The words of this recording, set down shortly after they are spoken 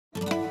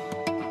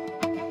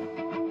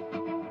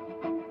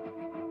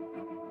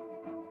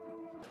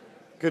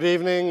Good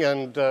evening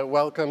and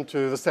welcome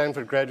to the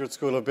Stanford Graduate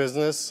School of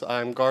Business.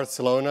 I'm Garth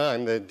Salona.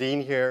 I'm the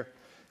Dean here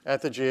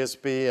at the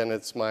GSB, and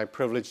it's my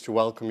privilege to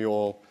welcome you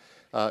all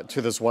to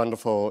this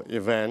wonderful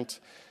event.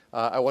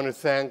 I want to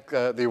thank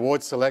the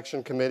Award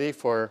Selection Committee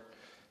for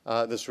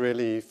this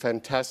really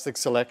fantastic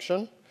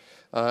selection,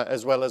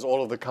 as well as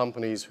all of the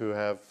companies who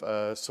have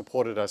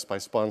supported us by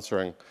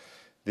sponsoring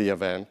the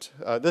event.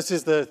 This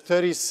is the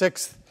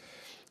 36th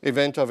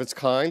event of its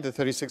kind, the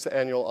 36th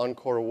Annual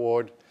Encore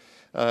Award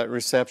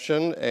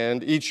reception,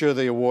 and each year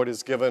the award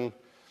is given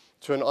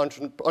to an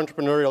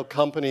entrepreneurial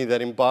company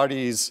that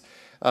embodies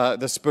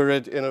the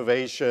spirit,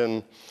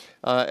 innovation,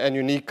 and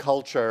unique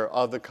culture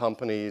of the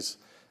companies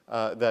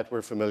that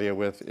we're familiar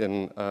with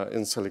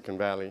in Silicon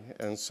Valley.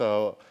 And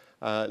so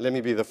let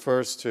me be the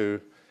first to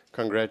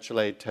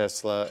congratulate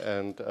Tesla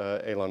and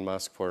Elon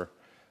Musk for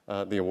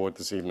the award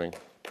this evening.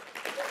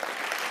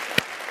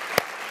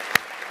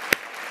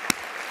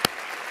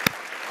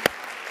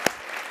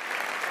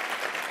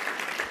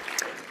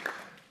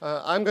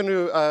 I'm going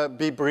to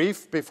be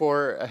brief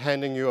before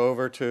handing you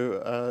over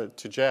to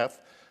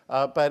Jeff,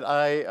 but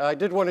I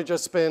did want to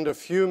just spend a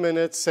few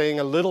minutes saying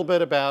a little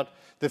bit about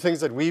the things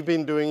that we've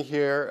been doing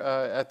here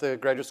at the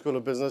Graduate School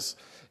of Business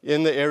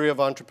in the area of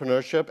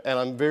entrepreneurship, and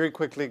I'm very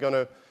quickly going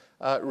to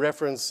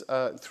reference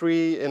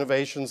three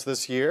innovations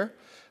this year.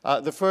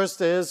 The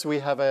first is we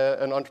have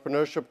an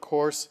entrepreneurship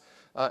course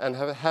and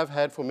have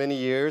had for many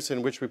years,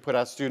 in which we put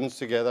our students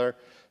together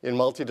in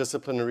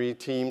multidisciplinary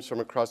teams from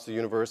across the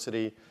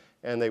university,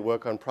 and they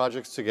work on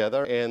projects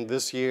together. And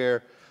this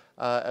year,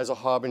 as a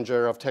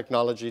harbinger of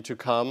technology to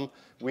come,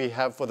 we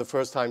have for the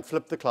first time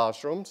flipped the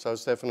classroom. So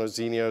Stefano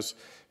Zenios,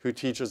 who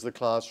teaches the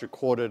class,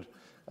 recorded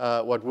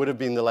what would have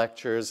been the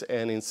lectures,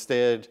 and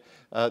instead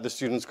the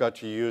students got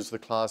to use the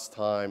class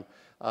time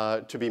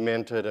to be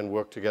mentored and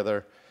work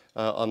together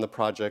on the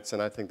projects.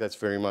 And I think that's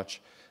very much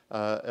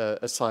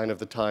a sign of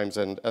the times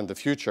and the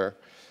future.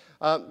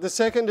 The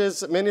second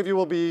is, many of you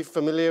will be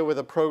familiar with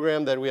a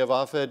program that we have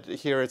offered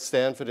here at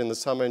Stanford in the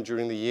summer and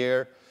during the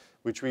year,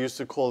 which we used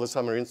to call the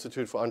Summer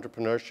Institute for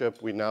Entrepreneurship.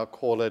 We now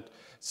call it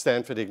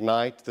Stanford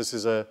Ignite. This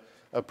is a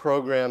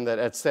program that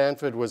at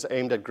Stanford was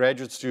aimed at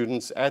graduate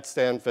students at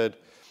Stanford,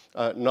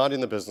 not in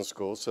the business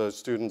school, so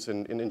students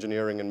in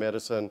engineering and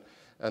medicine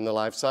and the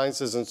life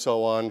sciences and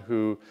so on,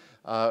 who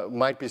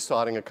might be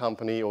starting a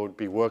company or would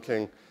be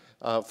working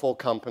for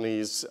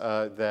companies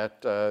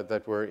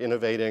that were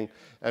innovating,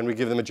 and we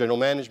give them a general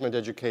management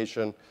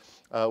education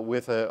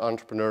with an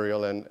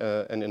entrepreneurial and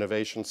an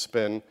innovation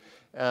spin.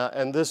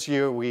 And this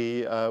year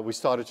we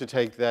started to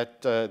take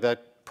that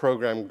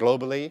program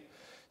globally.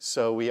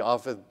 So we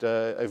offered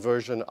a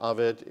version of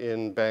it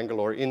in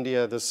Bangalore,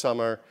 India this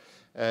summer,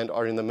 and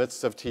are in the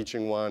midst of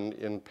teaching one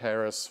in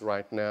Paris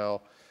right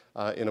now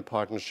in a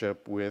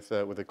partnership with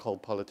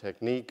École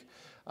Polytechnique.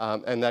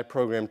 And that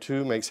program,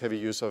 too, makes heavy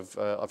use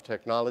of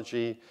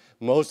technology.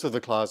 Most of the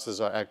classes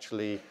are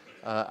actually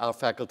our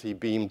faculty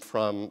beamed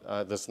from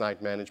this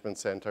Night Management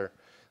Center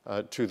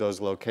to those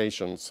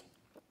locations.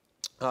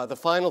 The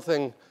final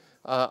thing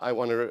I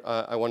want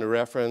to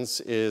reference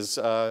is,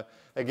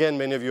 again,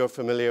 many of you are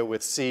familiar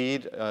with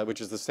SEED,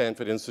 which is the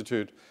Stanford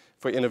Institute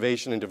for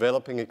Innovation in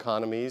Developing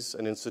Economies,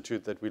 an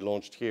institute that we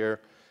launched here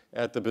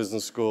at the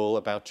business school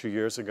about 2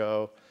 years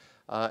ago.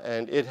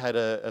 And it had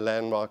a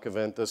landmark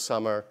event this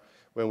summer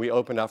when we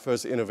opened our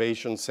first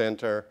innovation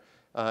center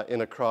in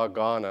Accra,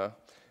 Ghana,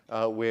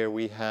 where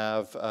we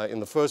have,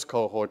 in the first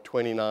cohort,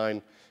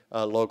 29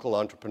 local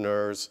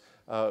entrepreneurs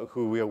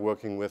who we are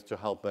working with to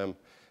help them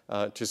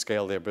to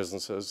scale their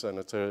businesses. And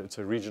it's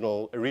a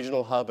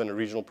regional hub and a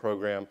regional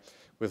program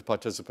with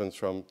participants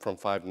from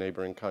 5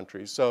 neighboring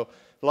countries. So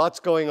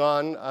lots going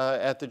on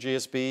at the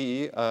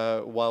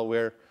GSB. While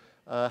we're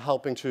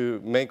helping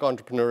to make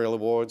entrepreneurial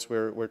awards,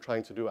 we're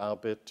trying to do our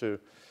bit to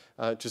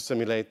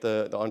stimulate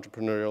the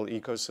entrepreneurial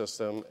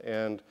ecosystem.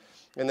 And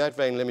in that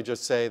vein, let me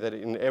just say that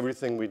in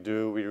everything we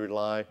do, we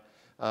rely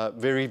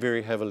very,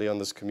 very heavily on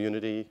this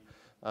community.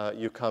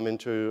 You come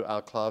into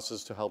our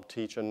classes to help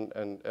teach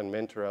and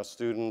mentor our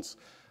students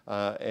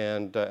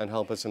and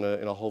help us in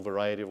a whole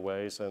variety of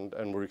ways.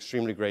 And we're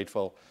extremely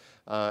grateful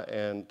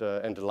and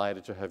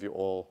delighted to have you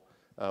all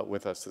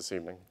with us this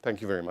evening.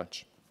 Thank you very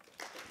much.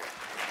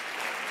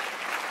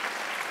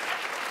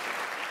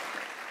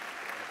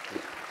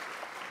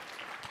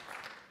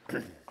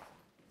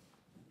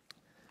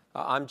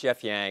 I'm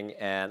Jeff Yang,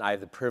 and I have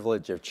the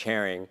privilege of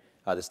chairing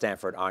the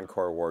Stanford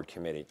Encore Award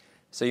Committee.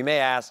 So you may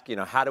ask,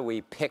 how do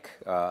we pick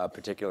a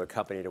particular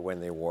company to win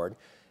the award?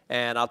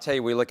 And I'll tell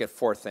you, we look at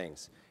 4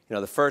 things.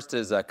 The first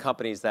is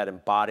companies that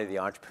embody the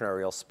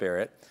entrepreneurial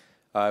spirit.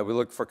 We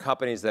look for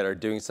companies that are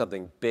doing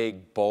something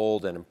big,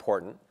 bold, and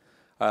important.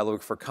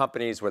 Look for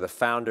companies where the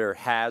founder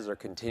has or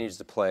continues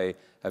to play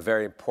a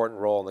very important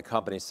role in the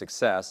company's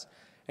success.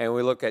 And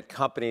we look at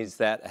companies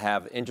that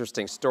have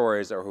interesting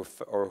stories or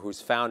whose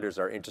founders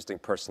are interesting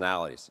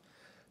personalities.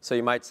 So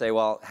you might say,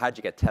 well, how'd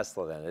you get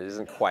Tesla then? It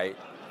isn't quite.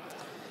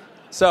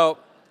 So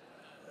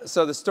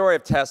the story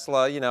of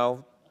Tesla,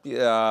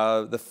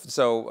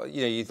 so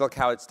you look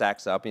how it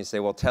stacks up, and you say,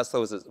 well, Tesla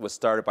was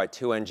started by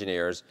two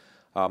engineers,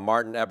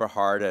 Martin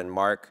Eberhard and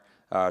Mark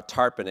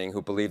Tarpenning,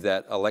 who believed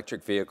that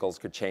electric vehicles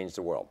could change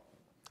the world.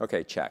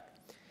 Okay, check.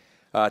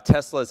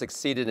 Tesla has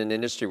succeeded in an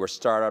industry where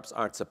startups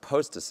aren't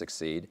supposed to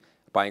succeed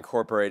by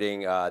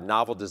incorporating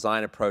novel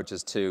design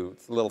approaches to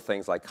little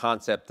things like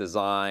concept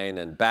design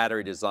and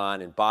battery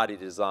design and body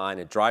design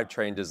and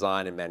drivetrain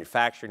design and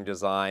manufacturing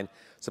design,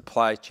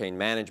 supply chain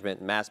management,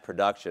 and mass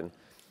production.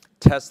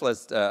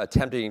 Tesla's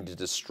attempting to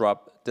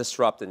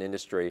disrupt an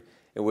industry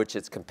in which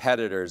its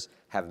competitors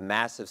have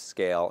massive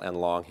scale and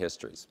long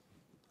histories.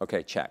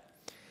 Okay, check.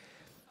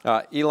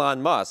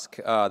 Elon Musk,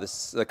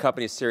 the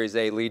company's Series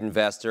A lead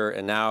investor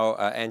and now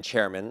and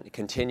chairman,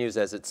 continues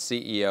as its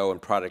CEO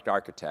and product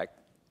architect.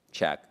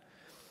 Check.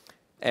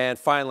 And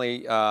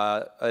finally,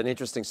 an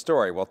interesting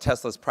story. Well,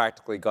 Tesla's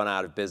practically gone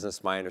out of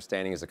business, my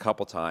understanding is a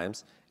couple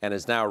times, and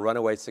is now a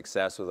runaway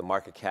success with a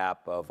market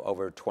cap of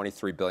over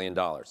 $23 billion.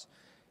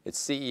 Its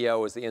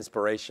CEO was the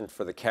inspiration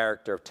for the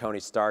character of Tony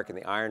Stark in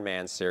the Iron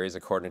Man series,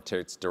 according to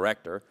its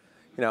director.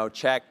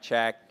 Check,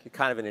 check,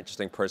 kind of an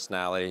interesting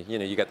personality.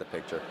 You get the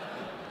picture.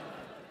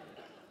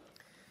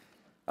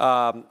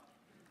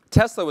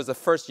 Tesla was the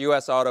first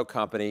U.S. auto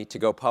company to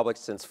go public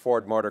since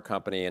Ford Motor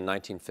Company in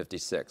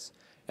 1956.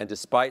 And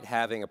despite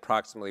having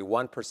approximately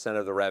 1%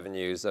 of the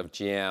revenues of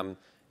GM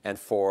and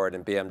Ford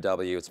and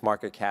BMW, its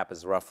market cap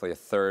is roughly a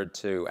third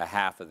to a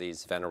half of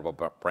these venerable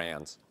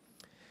brands.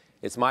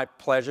 It's my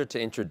pleasure to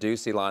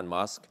introduce Elon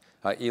Musk.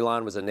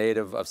 Elon was a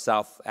native of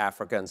South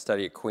Africa and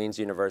studied at Queen's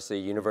University,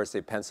 University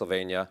of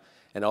Pennsylvania,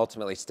 and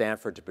ultimately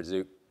Stanford to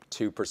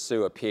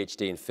pursue a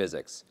PhD in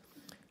physics.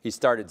 He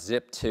started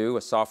Zip2,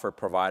 a software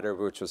provider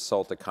which was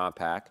sold to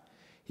Compaq.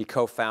 He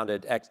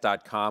co-founded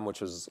X.com, which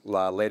was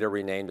later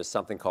renamed to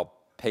something called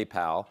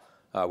PayPal,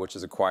 which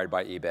was acquired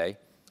by eBay.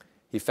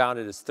 He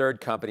founded his third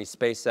company,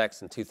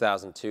 SpaceX, in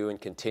 2002 and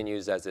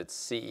continues as its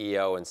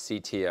CEO and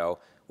CTO,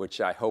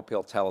 which I hope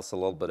he'll tell us a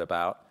little bit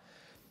about.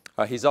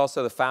 He's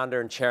also the founder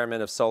and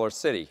chairman of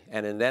SolarCity.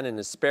 And then in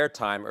his spare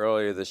time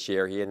earlier this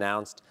year, he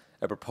announced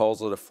a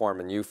proposal to form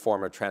a new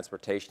form of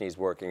transportation he's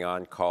working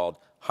on called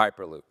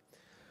Hyperloop.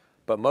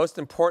 But most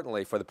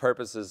importantly, for the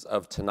purposes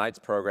of tonight's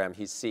program,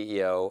 he's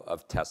CEO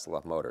of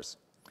Tesla Motors.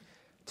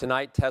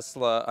 Tonight,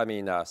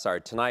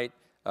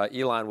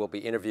 Elon will be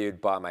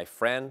interviewed by my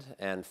friend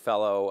and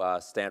fellow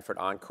Stanford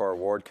Encore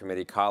Award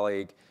Committee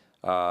colleague,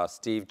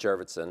 Steve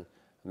Jurvetson,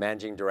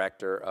 Managing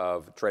Director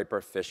of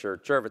Draper Fisher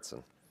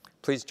Jurvetson.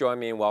 Please join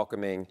me in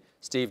welcoming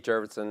Steve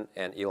Jurvetson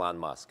and Elon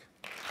Musk.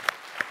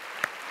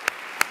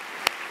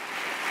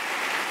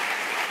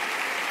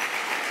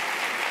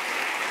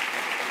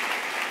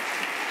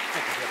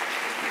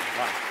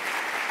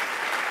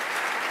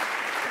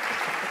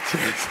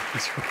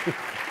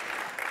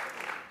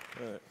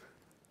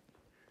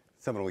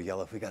 Someone will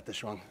yell if we got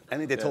this wrong. I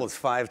think they told us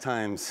 5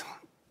 times.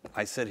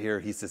 I sit here,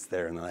 he sits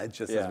there, and then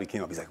just as we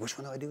came up, he's like, which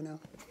one do I do now?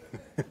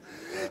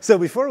 So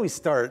before we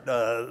start,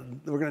 we're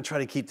going to try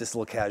to keep this a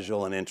little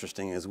casual and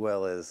interesting, as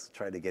well as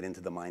try to get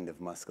into the mind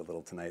of Musk a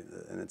little tonight.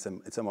 And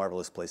it's a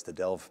marvelous place to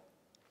delve.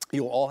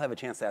 You'll all have a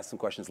chance to ask some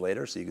questions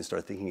later, so you can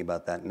start thinking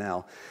about that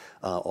now.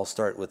 I'll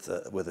start with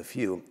a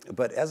few.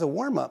 But as a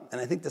warm-up,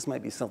 and I think this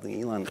might be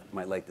something Elon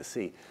might like to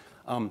see,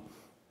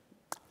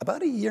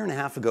 about a year and a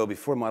half ago,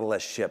 before Model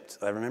S shipped,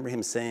 I remember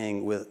him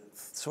saying with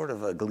sort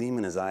of a gleam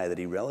in his eye that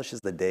he relishes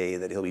the day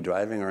that he'll be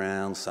driving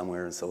around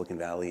somewhere in Silicon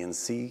Valley and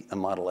see a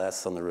Model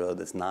S on the road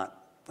that's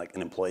not like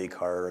an employee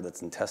car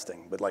that's in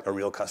testing, but like a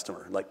real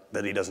customer, like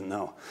that he doesn't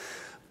know.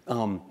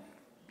 And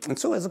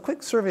so as a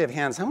quick survey of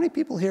hands, how many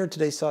people here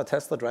today saw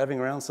Tesla driving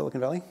around Silicon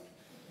Valley?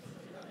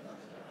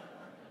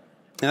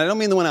 And I don't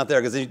mean the one out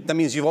there, because that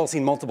means you've all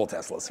seen multiple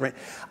Teslas, right?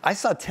 I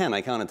saw 10,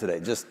 I counted today,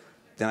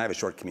 then I have a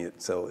short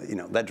commute. So,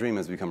 that dream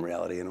has become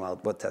reality, and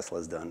what Tesla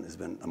has done has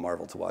been a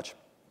marvel to watch.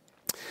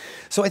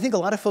 So I think a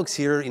lot of folks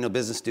here,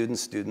 business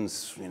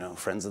students,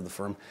 friends of the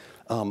firm,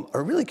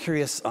 are really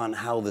curious on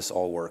how this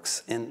all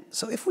works. And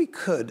so if we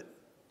could,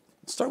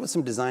 start with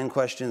some design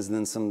questions and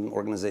then some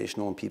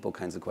organizational and people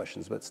kinds of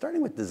questions. But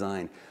starting with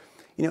design,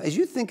 as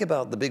you think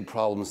about the big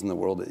problems in the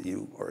world that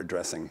you are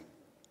addressing,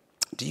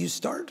 do you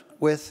start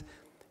with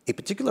a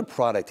particular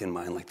product in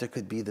mind? Like there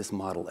could be this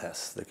Model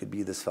S, there could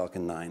be this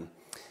Falcon 9,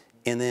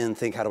 and then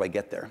think, how do I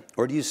get there?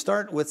 Or do you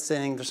start with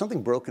saying, there's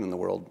something broken in the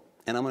world,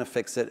 and I'm going to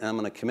fix it, and I'm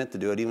going to commit to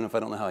do it, even if I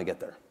don't know how I get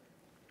there?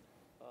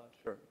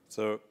 Sure.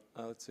 So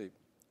let's see.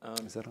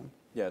 Is that on?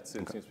 Yeah, it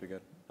seems to be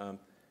good.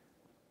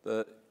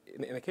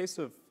 In the case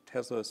of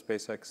Tesla,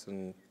 SpaceX,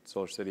 and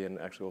SolarCity, and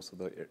actually also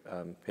the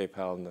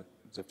PayPal and the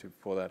Zip2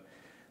 before that,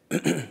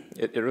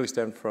 it really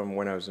stemmed from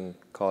when I was in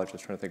college. I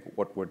was trying to think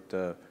what would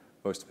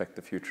most affect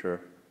the future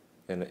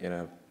in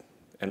a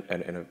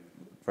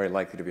very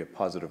likely to be a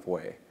positive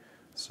way.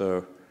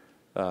 So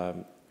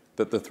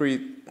the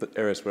three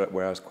areas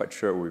where I was quite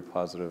sure would be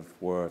positive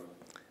were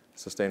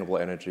sustainable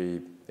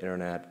energy,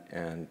 internet,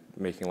 and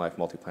making life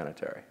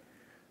multiplanetary.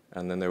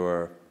 And then there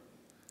were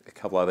a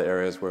couple other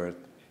areas where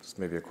it's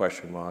maybe a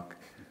question mark,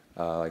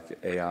 like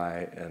AI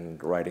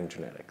and writing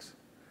genetics.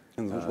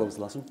 And what was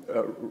the last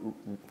one?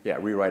 Yeah,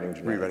 rewriting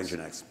genetics. Rewriting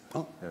genetics.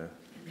 Oh. Yeah.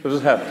 So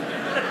just have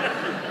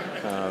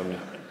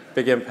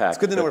big impact. It's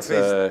good to know where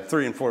phase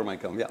 3 and 4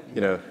 might come. Yeah.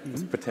 You know,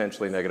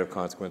 potentially negative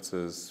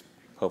consequences,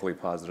 hopefully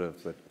positive,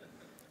 but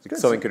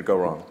something could go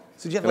wrong.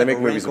 So did you have and like they a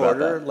make movies rank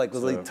about order, that. like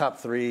was it top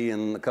 3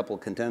 and a couple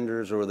of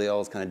contenders, or were they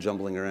all kind of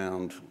jumbling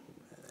around,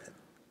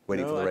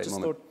 waiting for the right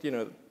moment? I just thought, you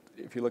know,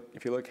 if you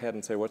look ahead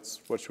and say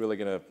what's really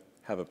going to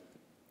have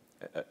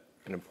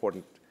an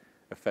important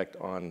effect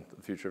on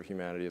the future of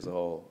humanity as a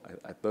whole,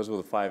 those were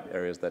the 5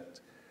 areas that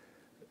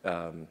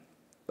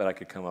that I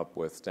could come up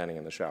with standing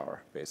in the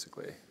shower,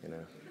 basically. You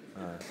know.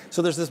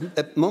 So there's this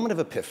moment of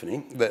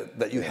epiphany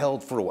that you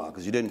held for a while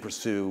because you didn't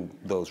pursue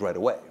those right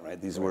away,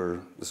 right? This was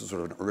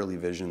sort of an early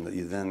vision that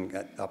you then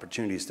got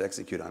opportunities to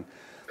execute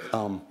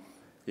on.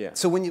 Yeah.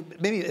 So when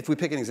maybe if we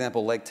pick an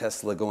example like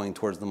Tesla going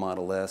towards the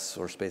Model S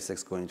or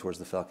SpaceX going towards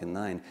the Falcon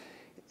 9,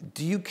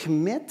 do you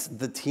commit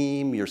the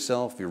team,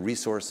 yourself, your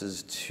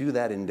resources to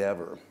that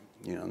endeavor,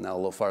 you know, now a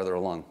little farther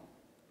along,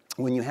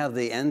 when you have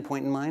the end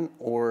point in mind,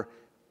 or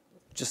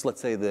just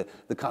let's say the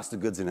cost of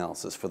goods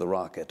analysis for the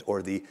rocket,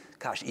 or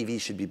gosh,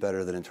 EVs should be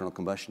better than internal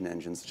combustion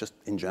engines, just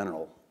in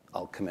general,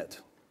 I'll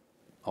commit.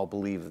 I'll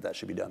believe that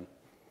should be done.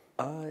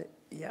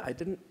 Yeah, I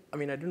didn't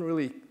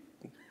really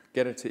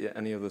get into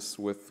any of this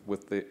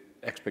with the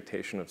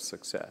expectation of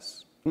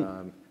success,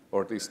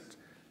 or at least,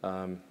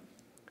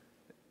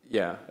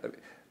 yeah.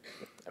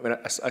 I mean,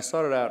 I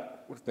started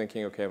out with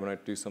thinking, okay, I'm going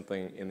to do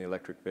something in the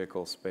electric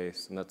vehicle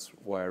space, and that's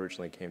why I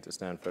originally came to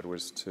Stanford,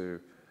 was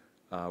to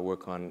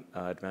work on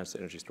advanced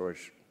energy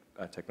storage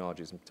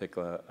technologies, in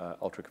particular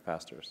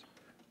ultracapacitors.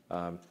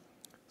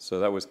 So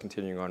that was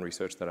continuing on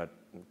research that I'd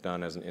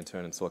done as an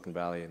intern in Silicon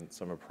Valley in the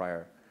summer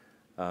prior.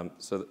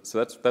 So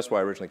that's why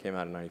I originally came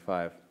out in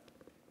 '95.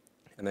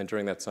 And then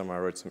during that summer, I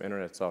wrote some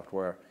internet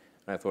software,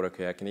 and I thought,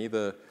 okay, I can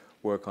either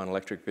work on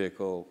electric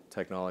vehicle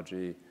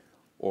technology,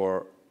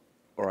 or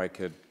I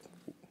could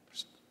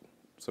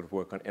sort of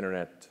work on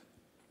internet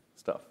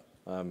stuff.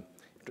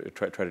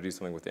 Try to do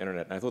something with the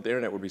internet. And I thought the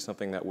internet would be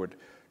something that would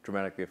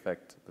dramatically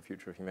affect the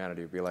future of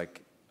humanity. It would be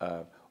like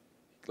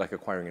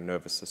acquiring a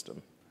nervous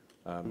system.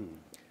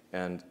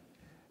 And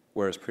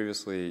whereas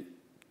previously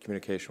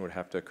communication would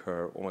have to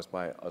occur almost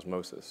by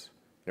osmosis,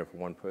 you know, from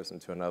one person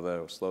to another,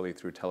 or slowly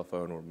through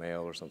telephone or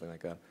mail or something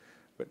like that.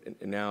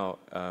 But now,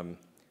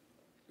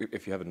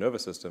 if you have a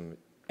nervous system,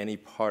 any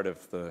part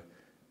of the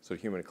sort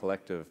of human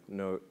collective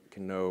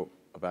can know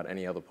about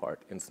any other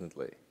part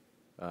instantly.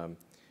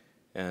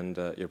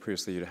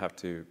 Previously you'd have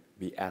to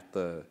be at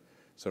the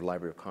sort of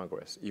Library of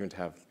Congress, even to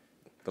have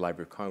the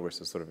Library of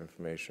Congress as sort of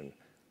information.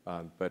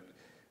 But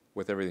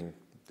with everything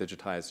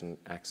digitized and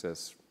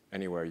access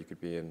anywhere, you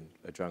could be in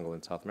a jungle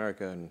in South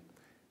America,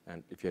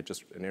 and if you had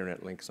just an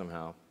internet link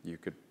somehow,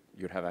 you'd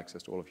have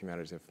access to all of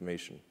humanity's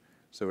information.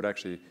 So it would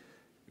actually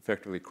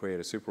effectively create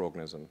a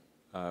superorganism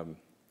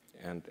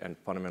and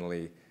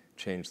fundamentally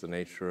change the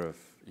nature of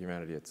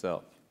humanity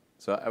itself.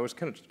 So I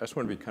just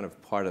want to be kind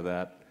of part of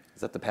that.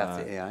 Is that the path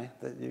to AI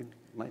that you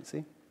might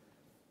see?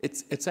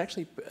 It's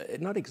actually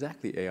not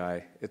exactly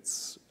AI.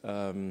 It's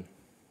some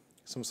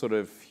sort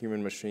of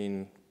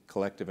human-machine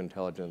collective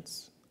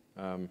intelligence.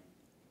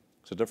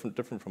 So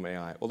different from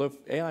AI. Although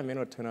AI may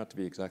not turn out to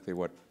be exactly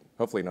what.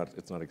 Hopefully not.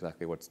 It's not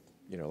exactly what's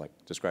like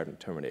described in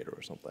Terminator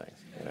or something.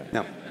 You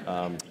know?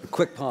 Now,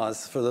 quick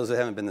pause for those who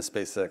haven't been to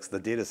SpaceX. The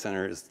data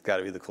center has got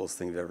to be the coolest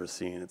thing you've ever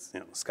seen. It's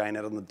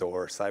Skynet on the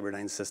door,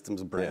 Cyberdyne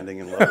Systems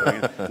branding and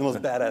logoing, the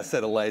most badass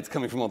set of lights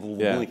coming from all the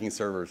blinking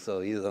servers.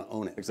 So you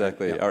own it.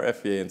 Exactly. Yeah. Our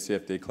FVA and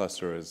CFD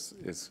cluster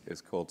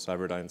is called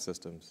Cyberdyne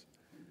Systems.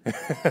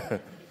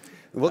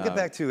 We'll get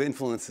back to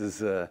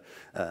influences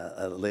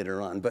later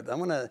on, but I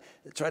want to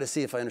try to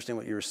see if I understand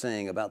what you were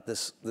saying about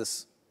this.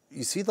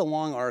 You see the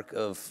long arc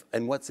of,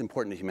 and what's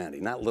important to humanity,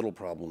 not little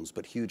problems,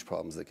 but huge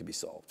problems that could be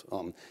solved.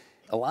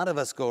 A lot of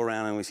us go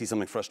around and we see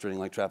something frustrating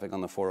like traffic on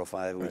the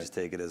 405, and we just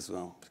take it as,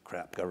 well,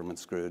 crap,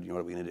 government's screwed,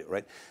 what are we going to do,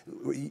 right?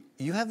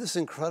 You have this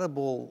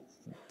incredible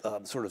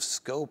sort of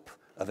scope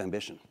of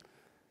ambition,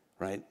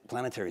 right?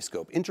 Planetary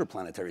scope,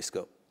 interplanetary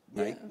scope,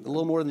 right? Yeah. A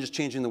little more than just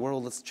changing the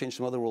world, let's change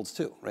some other worlds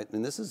too, right?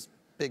 And this is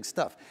big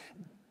stuff.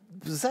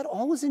 Was that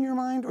always in your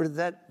mind, or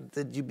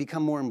did you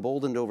become more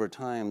emboldened over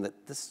time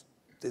that this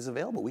is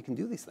available, we can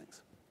do these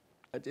things?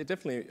 It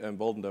definitely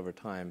emboldened over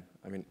time.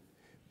 I mean,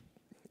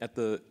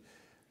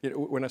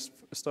 when I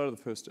started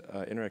the first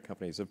internet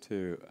company,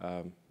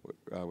 Zip2,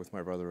 with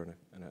my brother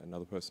and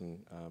another person,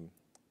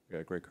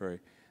 Greg Curry,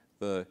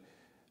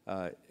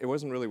 it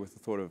wasn't really with the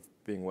thought of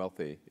being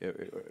wealthy.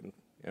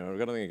 I've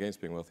got nothing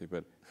against being wealthy,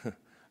 but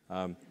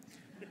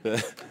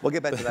we'll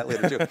get back to that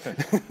later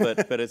too.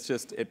 but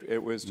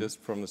it was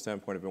just from the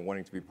standpoint of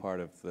wanting to be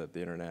part of the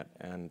internet,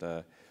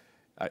 and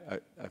I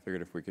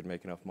figured if we could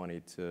make enough money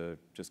to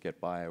just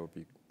get by,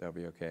 that would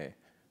be okay.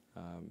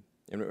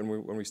 And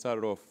when we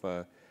started off,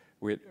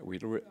 we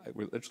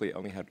literally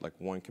only had like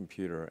one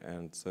computer,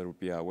 and so it would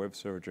be our web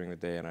server during the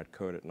day, and I'd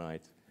code at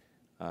night.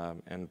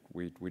 And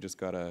we just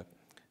got a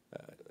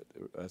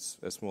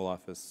small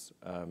office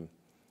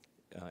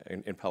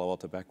in Palo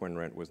Alto back when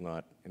rent was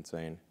not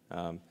insane.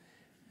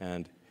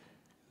 And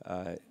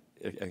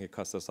it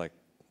cost us like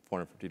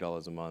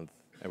 $450 a month.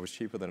 It was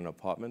cheaper than an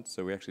apartment,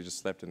 so we actually just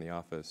slept in the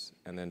office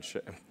and then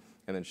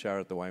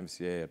showered at the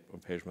YMCA on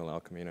Page Mill, El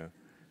Camino.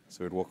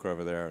 So we'd walk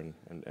over there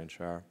and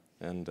shower.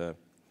 And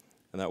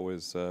that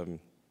was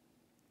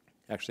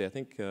actually, I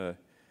think that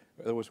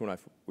was when I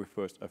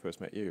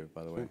first met you,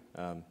 by the way.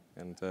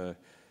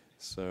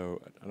 So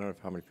I don't know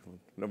how many people,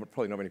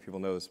 probably not many people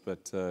know this,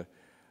 but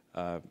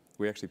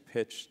we actually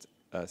pitched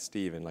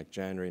Steve in like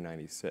January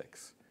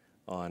 '96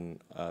 on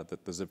the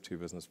Zip2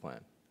 business plan.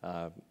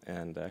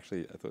 And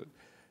actually, I thought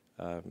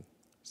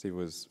Steve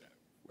was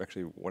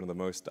actually one of the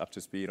most up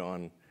to speed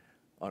on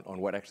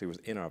what actually was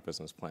in our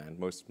business plan.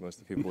 Most of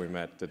the people we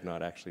met did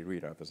not actually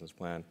read our business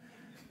plan.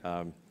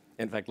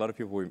 In fact, a lot of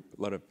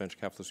venture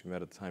capitalists we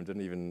met at the time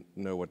didn't even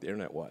know what the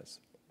internet was.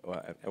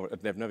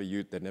 They'd never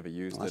used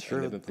it. Sure,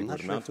 and they didn't think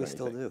I'm not sure if we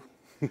still do.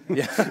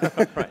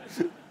 Yeah, right.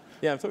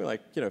 Yeah, I'm talking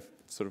like,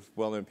 sort of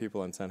well-known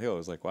people on Sand Hill. It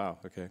was like, wow,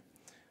 okay.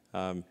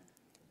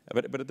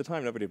 But at the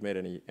time, nobody had made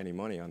any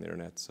money on the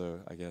internet,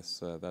 so I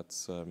guess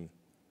that's, then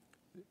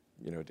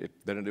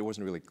it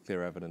wasn't really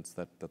clear evidence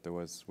that there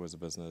was a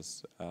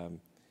business.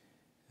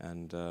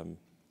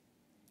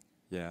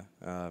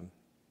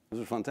 Those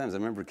were fun times. I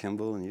remember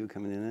Kimball and you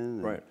coming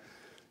in. Right.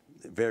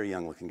 Very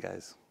young-looking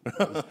guys.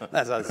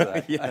 That's what I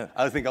said. Yeah.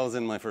 I think I was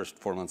in my first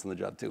 4 months on the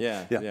job too.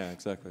 Yeah,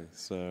 exactly.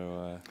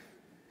 So.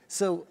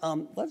 So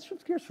let's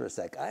shift gears for a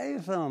sec.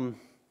 I've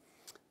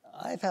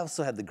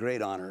also had the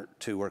great honor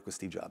to work with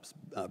Steve Jobs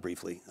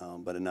briefly,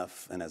 but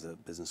enough, and as a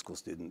business school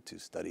student, to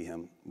study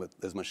him with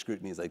as much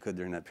scrutiny as I could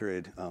during that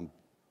period.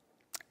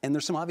 And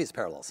there's some obvious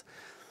parallels.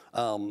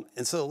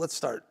 And so let's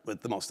start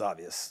with the most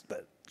obvious,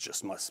 but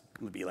just must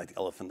be like the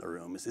elephant in the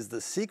room. Is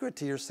the secret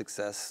to your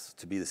success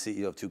to be the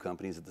CEO of two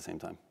companies at the same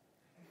time?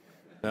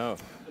 No.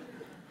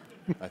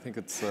 I think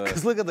it's...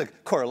 Because look at the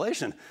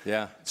correlation.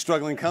 Yeah.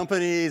 Struggling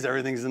companies,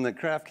 everything's in the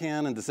craft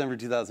can in December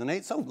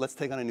 2008, so let's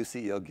take on a new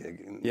CEO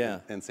gig.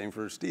 And same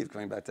for Steve,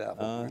 coming back to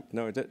Apple. Right?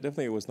 No,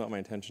 definitely it was not my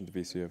intention to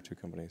be CEO of two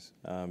companies.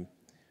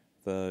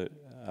 There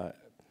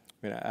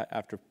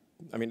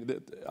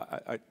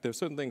were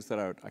certain things that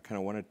I kind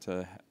of wanted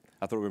to...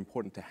 I thought were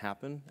important to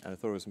happen, and I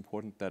thought it was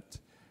important that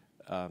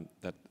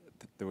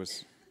there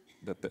was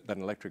that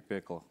an electric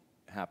vehicle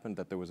happened,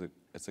 that there was a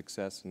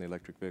success in the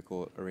electric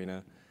vehicle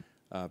arena,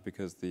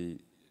 because the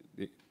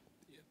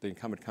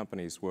incumbent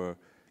companies were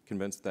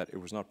convinced that it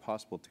was not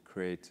possible to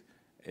create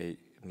an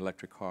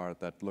electric car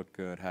that looked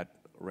good, had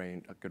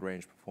a good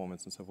range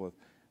performance, and so forth,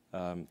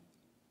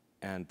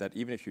 and that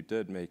even if you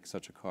did make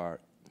such a car,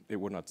 it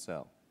would not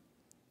sell,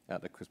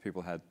 because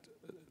people had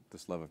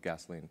this love of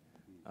gasoline,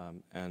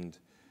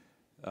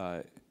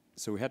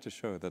 so we had to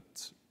show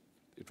that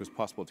it was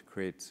possible to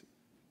create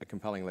a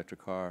compelling electric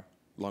car,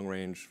 long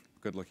range,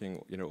 good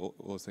looking, all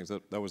those things.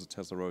 That was a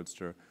Tesla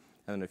Roadster.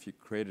 And if you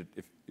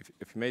if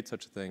you made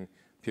such a thing,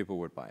 people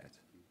would buy it.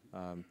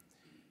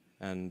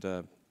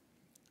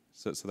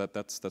 So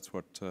that's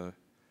what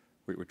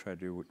we try to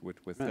do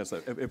with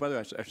Tesla. By the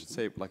way, I should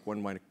say, like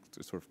one minor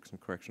sort of some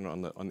correction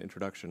on the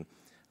introduction.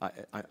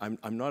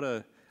 I'm not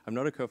a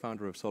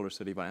co-founder of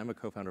SolarCity, but I am a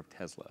co-founder of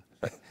Tesla.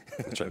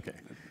 That's okay.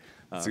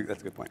 That's a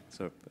good point.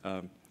 So,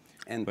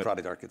 and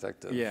product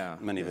architect of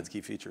many of its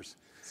key features.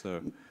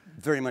 So,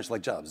 very much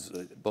like Jobs,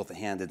 both a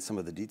hand in some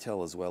of the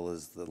detail as well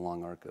as the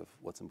long arc of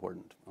what's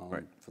important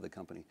for the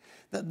company.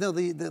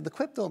 The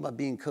quip though about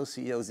being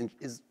co-CEOs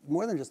is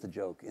more than just a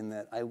joke, in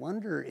that I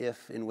wonder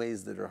if, in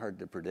ways that are hard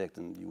to predict,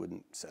 and you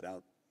wouldn't set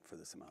out for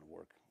this amount of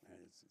work,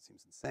 it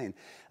seems insane,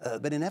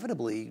 but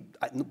inevitably,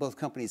 both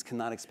companies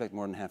cannot expect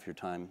more than half your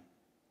time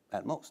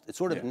at most. It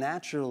sort of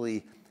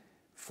naturally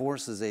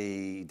forces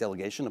a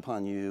delegation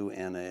upon you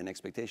and an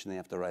expectation they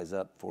have to rise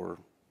up for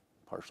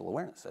partial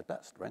awareness at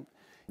best, right?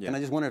 Yeah. And I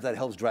just wonder if that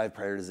helps drive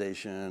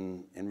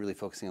prioritization and really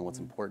focusing on what's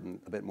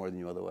important a bit more than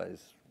you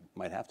otherwise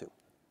might have to.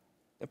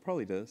 It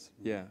probably does,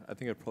 yeah. I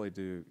think I'd probably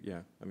do, yeah.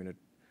 I mean,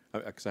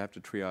 because I have to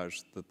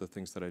triage the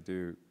things that I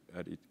do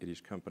at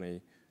each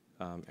company,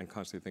 and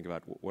constantly think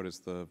about what is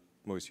the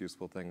most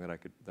useful thing that I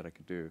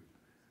could do.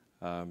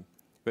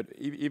 But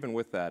even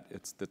with that,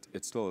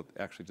 it still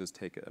actually does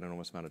take an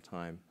enormous amount of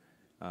time.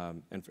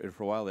 And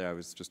for a while there, I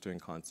was just doing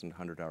constant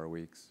 100-hour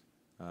weeks,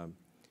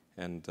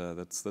 and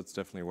that's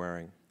definitely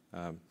wearing.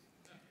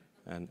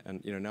 And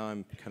now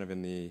I'm kind of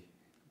in the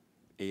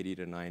 80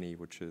 to 90,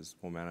 which is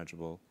more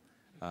manageable.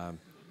 But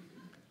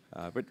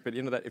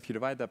that if you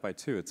divide that by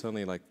 2, it's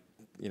only like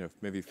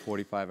maybe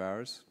 45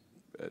 hours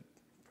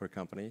per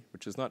company,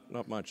 which is not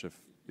much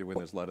when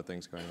there's a lot of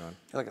things going on.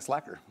 You're like a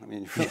slacker. I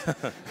mean,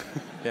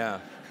 yeah.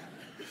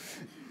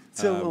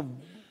 So.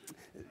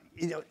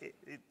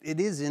 It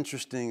is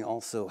interesting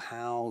also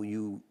how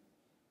you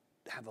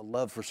have a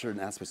love for certain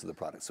aspects of the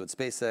product. So at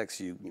SpaceX,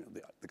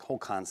 the whole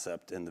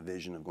concept and the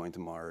vision of going to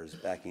Mars,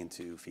 backing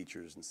into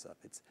features and stuff.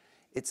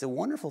 It's a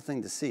wonderful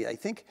thing to see. I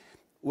think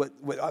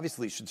what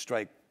obviously should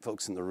strike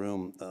folks in the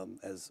room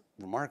as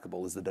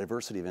remarkable is the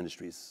diversity of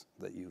industries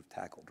that you've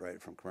tackled,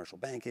 right? From commercial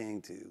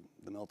banking to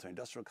the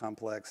military-industrial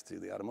complex to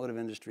the automotive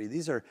industry.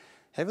 These are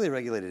heavily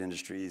regulated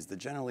industries that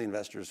generally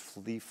investors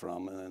flee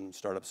from and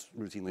startups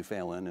routinely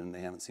fail in, and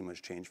they haven't seen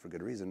much change for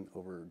good reason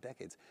over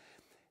decades.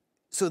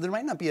 So there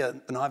might not be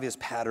an obvious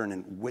pattern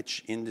in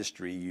which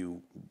industry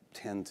you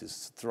tend to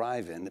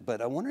thrive in,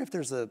 but I wonder if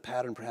there's a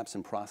pattern perhaps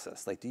in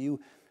process. Like, do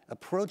you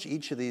approach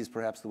each of these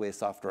perhaps the way a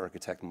software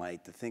architect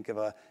might, to think of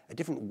a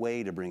different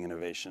way to bring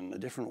innovation, a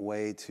different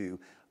way to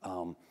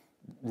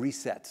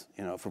reset,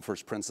 from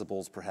first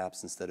principles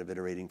perhaps instead of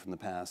iterating from the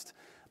past,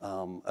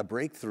 a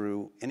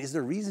breakthrough? And is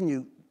there a reason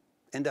you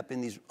end up in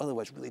these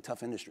otherwise really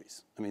tough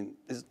industries? I mean,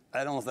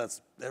 I don't know if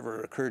that's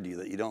ever occurred to you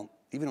that you don't,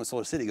 even with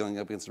Solar City going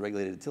up against the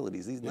regulated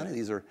utilities, none of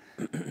these are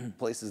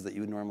places that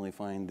you would normally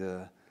find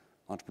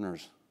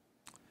entrepreneurs.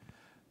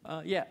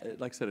 Yeah,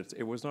 like I said,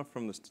 it was not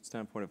from the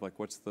standpoint of like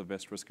what's the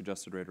best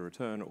risk-adjusted rate of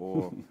return,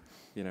 or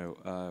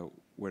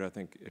where I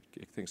think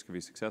things could be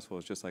successful.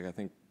 It's just like I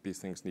think these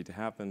things need to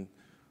happen,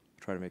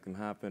 try to make them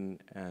happen,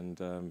 and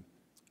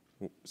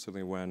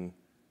certainly when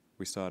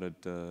we started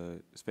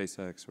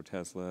SpaceX or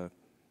Tesla,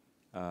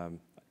 I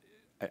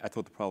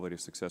thought the probability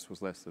of success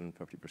was less than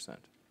 50%.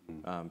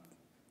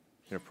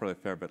 Probably a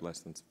fair bit less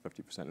than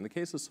 50%. In the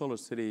case of Solar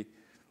City,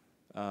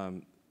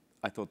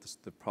 I thought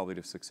the probability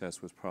of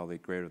success was probably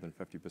greater than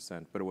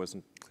 50%, but it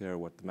wasn't clear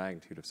what the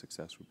magnitude of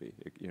success would be.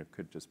 It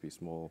could just be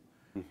small.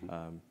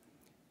 But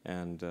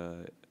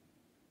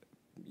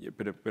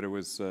it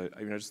was,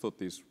 I just thought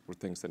these were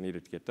things that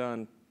needed to get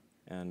done,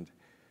 and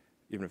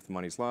even if the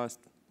money's lost,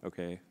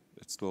 okay,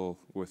 it's still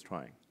worth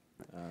trying.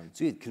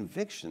 So you had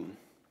conviction,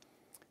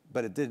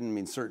 but it didn't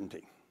mean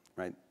certainty,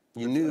 right?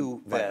 You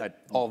knew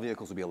that all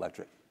vehicles would be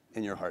electric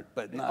in your heart,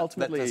 but not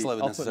ultimately, that Tesla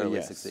would necessarily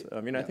yes. succeed. I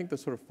mean, I think the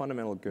sort of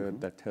fundamental good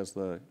that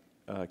Tesla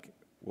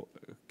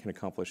can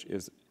accomplish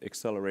is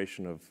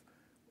acceleration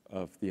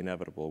of the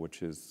inevitable,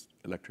 which is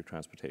electric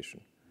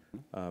transportation.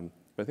 But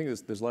I think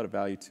there's a lot of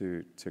value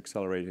to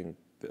accelerating,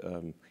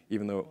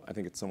 even though I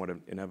think it's somewhat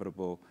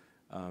inevitable,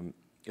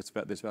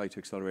 there's value to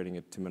accelerating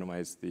it to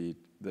minimize the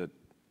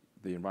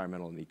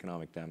environmental and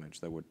economic damage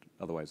that would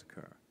otherwise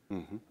occur.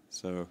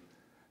 So,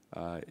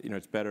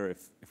 it's better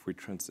if we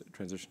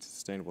transition to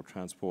sustainable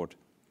transport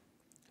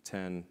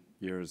 10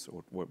 years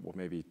or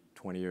maybe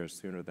 20 years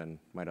sooner than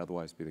might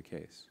otherwise be the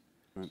case.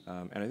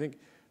 And I think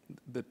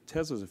the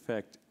Tesla's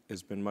effect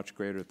has been much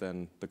greater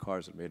than the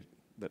cars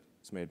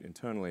that's made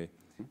internally,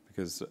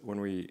 because when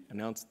we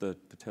announced the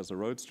Tesla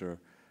Roadster,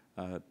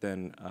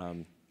 then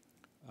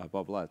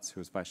Bob Lutz, who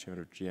was vice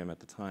chairman of GM at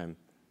the time,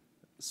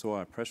 saw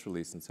our press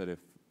release and said,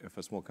 if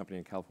a small company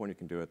in California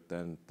can do it,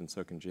 then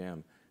so can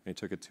GM. And he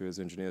took it to his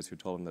engineers, who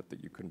told him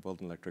that you couldn't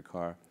build an electric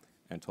car,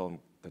 and told him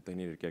that they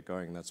needed to get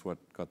going. And that's what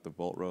got the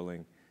Volt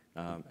rolling,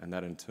 and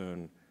that in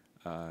turn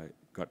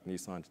got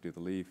Nissan to do the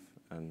Leaf,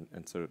 and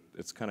so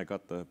it's kind of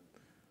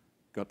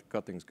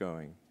got things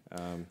going.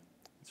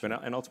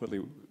 And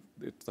ultimately,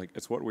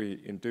 it's what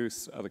we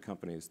induce other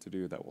companies to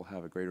do that will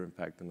have a greater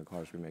impact than the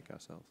cars we make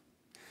ourselves.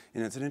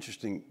 And it's an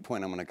interesting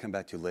point I'm going to come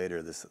back to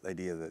later, this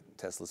idea that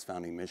Tesla's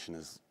founding mission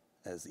is,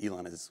 as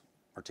Elon has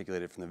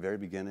articulated from the very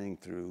beginning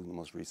through the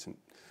most recent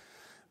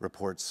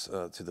reports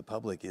to the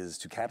public, is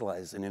to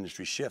catalyze an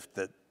industry shift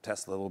that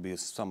Tesla will be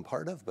some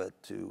part of,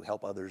 but to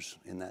help others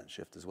in that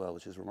shift as well,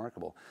 which is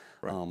remarkable.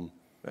 Right.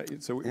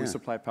 So we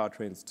supply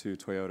powertrains to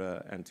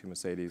Toyota and to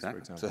Mercedes, for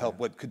example. To help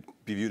what could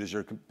be viewed as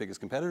your biggest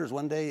competitors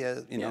one day,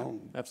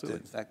 absolutely.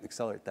 to in fact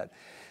accelerate that.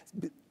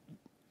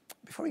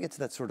 Before we get to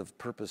that sort of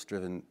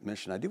purpose-driven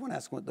mission, I do want to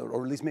ask, or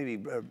at least maybe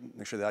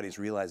make sure the audience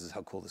realizes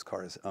how cool this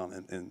car is,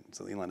 and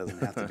so Elon doesn't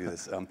have to do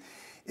this.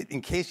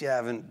 In case you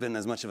haven't been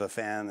as much of a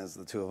fan as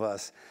the two of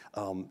us,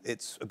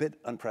 it's a bit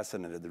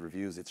unprecedented, the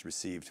reviews it's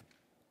received.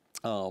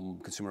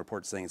 Consumer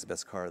Reports saying it's the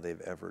best car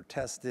they've ever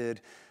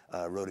tested.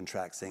 Road and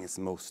Track saying it's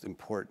the most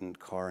important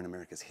car in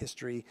America's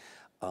history.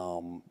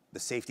 The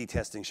safety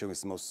testing showing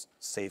it's the most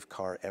safe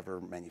car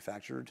ever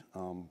manufactured,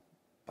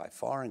 by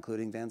far,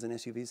 including vans and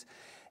SUVs.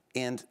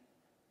 And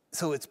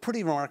so it's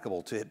pretty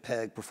remarkable to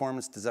peg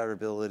performance,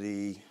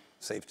 desirability,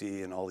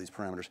 safety, and all these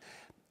parameters.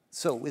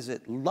 So is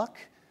it luck,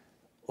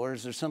 or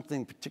is there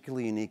something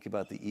particularly unique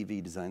about the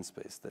EV design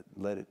space that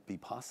let it be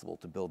possible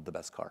to build the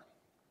best car?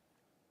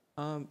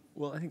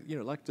 Well, I think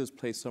luck does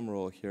play some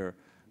role here,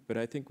 but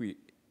I think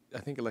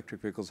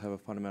electric vehicles have a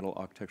fundamental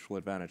architectural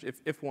advantage.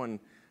 If one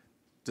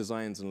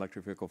designs an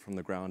electric vehicle from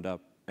the ground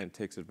up and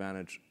takes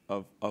advantage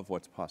of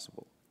what's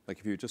possible, like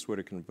if you just were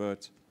to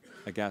convert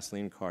a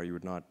gasoline car, you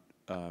would not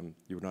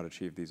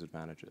achieve these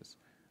advantages.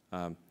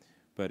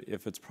 But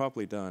if it's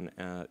properly done,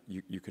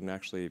 you can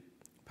actually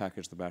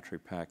package the battery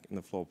pack in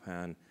the floor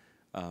pan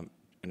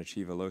and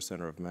achieve a low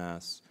center of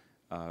mass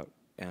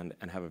and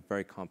have a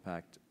very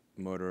compact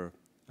motor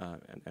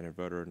and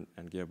inverter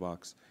and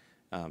gearbox,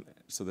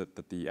 so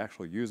that the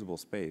actual usable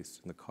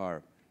space in the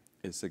car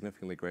is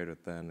significantly greater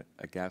than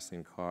a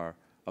gasoline car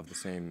of the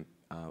same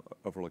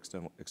overall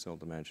external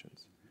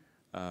dimensions.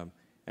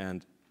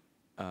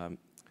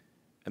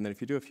 and then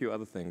if you do a few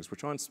other things,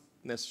 which aren't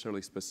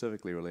necessarily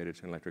specifically related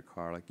to an electric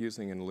car, like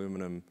using an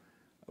aluminum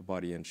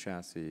body and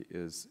chassis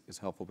is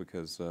helpful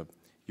because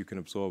you can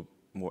absorb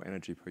more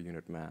energy per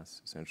unit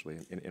mass, essentially,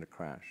 in a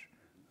crash.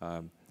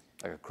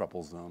 Like a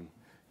crumple zone.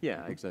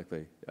 Yeah,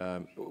 exactly.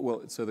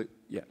 Well, so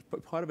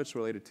but part of it's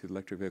related to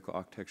electric vehicle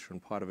architecture,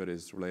 and part of it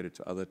is related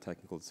to other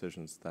technical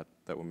decisions that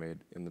were made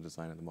in the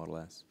design of the Model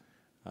S.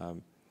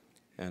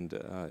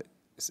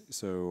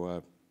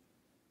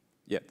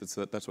 Yeah,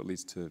 that's what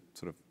leads to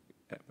sort of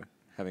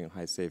having a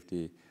high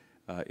safety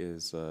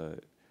is. I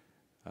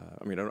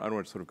mean, I don't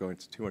want to sort of go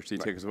into too much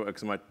detail because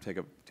it might take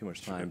up too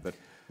much time, but.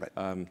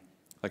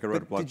 Like I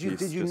wrote a blog piece.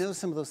 Did you know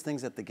some of those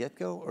things at the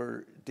get-go,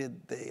 or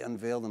did they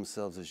unveil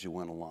themselves as you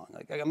went along?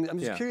 Like, I'm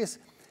just curious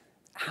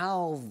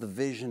how the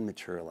vision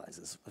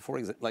materializes. For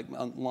example, like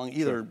along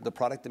either the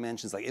product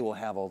dimensions, like it will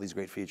have all these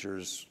great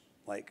features,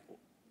 like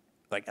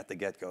at the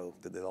get-go,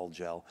 that they all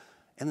gel.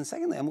 And then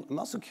secondly, I'm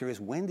also curious,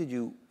 when did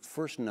you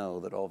first know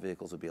that all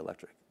vehicles would be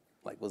electric?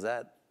 Like, was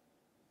that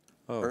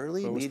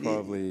early, it was medium?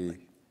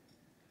 probably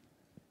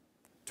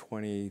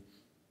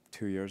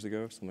 22 years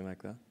ago, something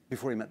like that.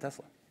 Before you met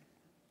Tesla?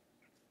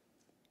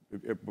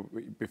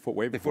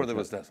 Way before there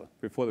was Tesla.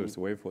 Before there was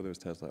way before there was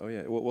Tesla. Oh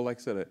yeah. Well, like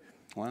I said,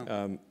 wow.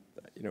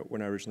 You know,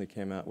 when I originally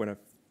came out, when I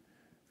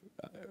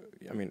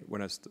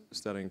was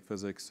studying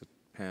physics at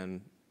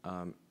Penn,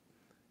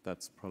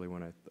 that's probably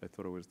when I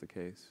thought it was the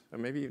case. Or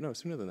maybe no,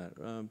 sooner than that.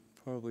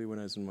 Probably when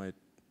I was in my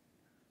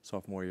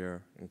sophomore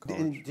year in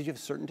college. And did you have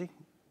certainty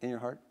in your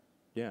heart?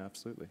 Yeah,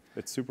 absolutely.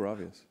 It's super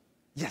obvious.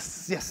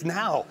 Yes,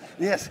 now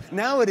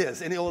it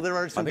is. And there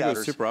are some I think doubters.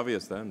 it was super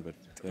obvious then, but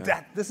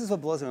yeah. This is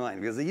what blows my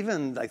mind, because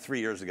even like 3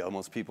 years ago,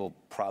 most people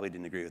probably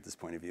didn't agree with this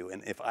point of view.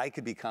 And if I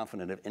could be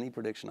confident of any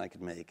prediction I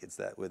could make, it's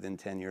that within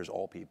 10 years,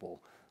 all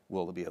people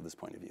will be of this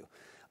point of view.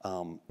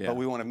 But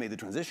we won't have made the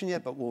transition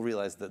yet, but we'll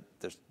realize that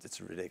it's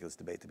a ridiculous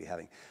debate to be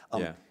having.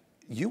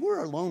 You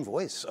were a lone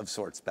voice of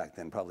sorts back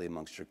then, probably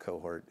amongst your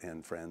cohort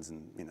and friends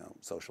and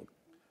social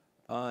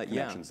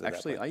connections.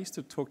 Actually, I used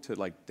to talk to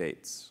like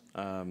dates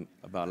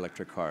about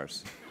electric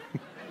cars.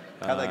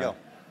 How'd that go?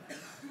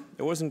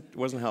 It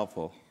wasn't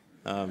helpful.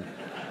 It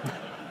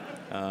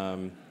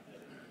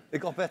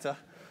got better.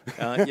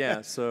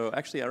 Yeah, so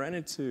actually I ran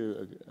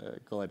into a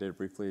girl I dated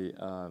briefly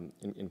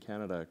in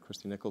Canada,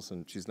 Christy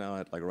Nicholson. She's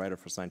now like a writer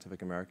for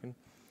Scientific American.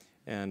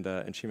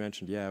 And she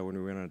mentioned, when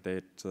we went on a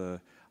date, I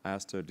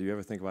asked her, do you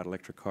ever think about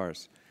electric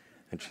cars?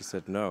 And she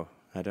said, no,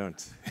 I don't.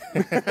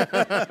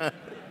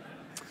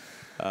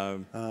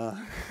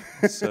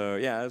 So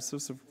yeah, it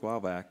was a while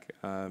back.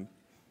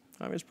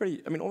 It's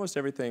pretty. I mean, almost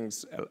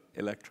everything's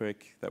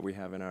electric that we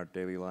have in our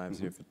daily lives.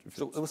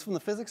 So it was from the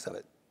physics of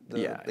it.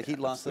 The heat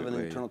loss of an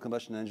internal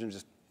combustion engine,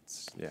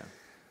 it's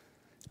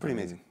pretty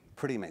amazing.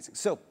 Pretty amazing.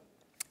 So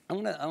I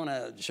want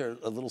to share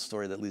a little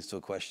story that leads to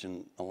a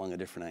question along a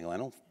different angle. I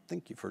don't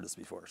think you've heard this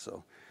before,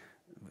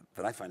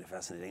 but I find it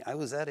fascinating. I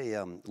was at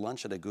a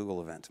lunch at a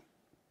Google event,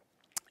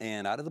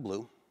 and out of the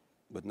blue,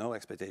 with no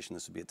expectation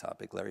this would be a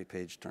topic, Larry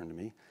Page turned to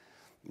me,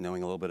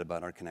 knowing a little bit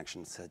about our connection,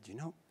 and said,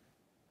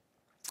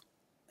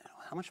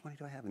 how much money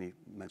do I have? And he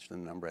mentioned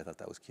a number. I thought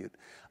that was cute,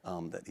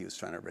 that he was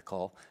trying to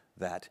recall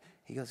that.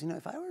 He goes,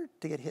 if I were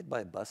to get hit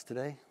by a bus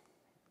today,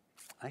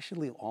 I should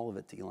leave all of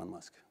it to Elon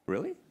Musk.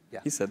 Really?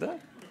 Yeah. He said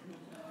that?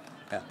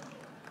 Yeah.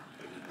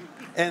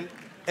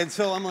 And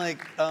so I'm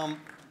like,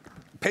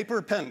 paper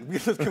or pen?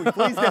 Can we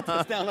please get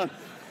this down on?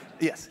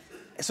 Yes.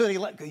 So he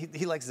likes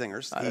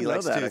zingers. I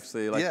know that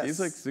actually. Like he's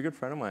a good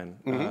friend of mine.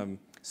 Mm-hmm.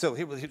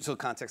 So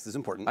context is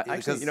important.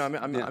 Actually,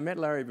 I met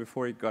Larry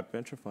before he got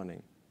venture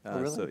funding. Oh,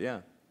 really? So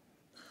yeah.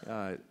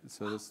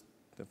 So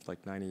that's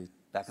like 97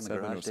 back in the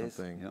garage or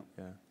something. Days? Yep.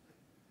 Yeah.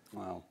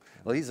 Wow.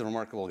 Well, he's a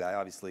remarkable guy.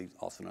 Obviously,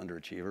 also an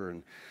underachiever,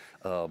 and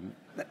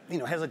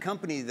has a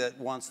company that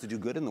wants to do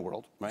good in the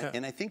world, right? Yeah.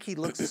 And I think he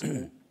looks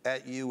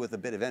at you with a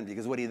bit of envy,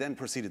 because what he then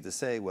proceeded to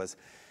say was,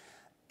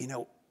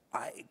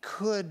 I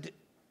could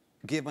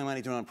give my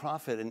money to a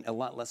nonprofit, and a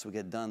lot less would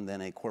get done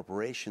than a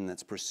corporation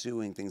that's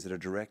pursuing things that are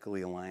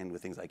directly aligned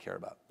with things I care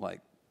about,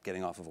 like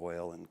getting off of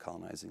oil and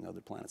colonizing other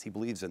planets. He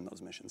believes in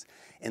those missions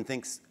and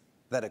thinks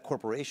that a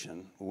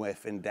corporation,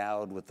 if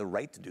endowed with the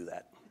right to do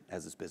that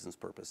as its business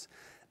purpose,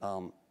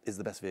 is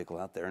the best vehicle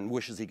out there, and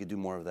wishes he could do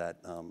more of that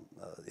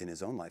in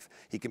his own life.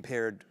 He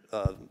compared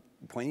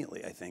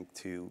poignantly, I think,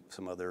 to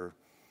some other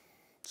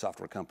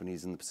software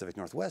companies in the Pacific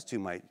Northwest who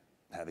might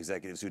have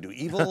executives who do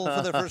evil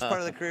for the first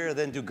part of the career,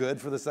 then do good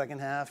for the second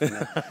half, and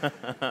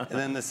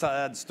then the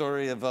sad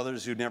story of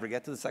others who never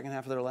get to the second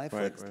half of their life,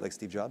 like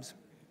Steve Jobs.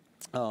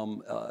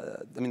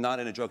 Not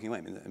in a joking way.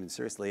 I mean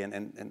seriously,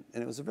 and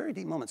it was a very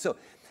deep moment. So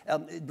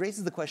it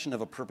raises the question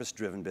of a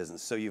purpose-driven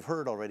business. So you've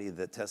heard already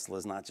that Tesla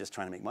is not just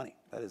trying to make money.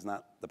 That is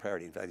not the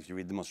priority. In fact, if you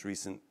read the most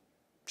recent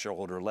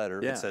shareholder letter,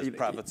 it says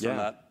profits are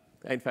not.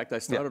 In fact, I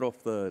started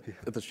off the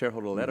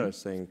shareholder letter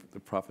saying the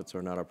profits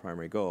are not our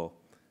primary goal.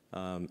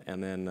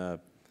 And then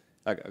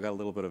I got a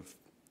little bit of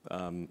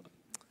some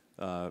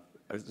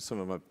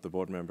of the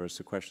board members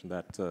who questioned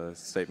that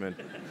statement.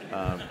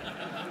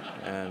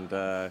 And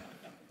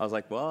I was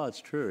like, well,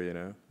 it's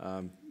true,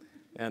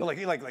 But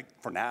like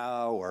for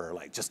now, or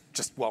like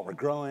just while we're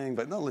growing,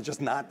 but no,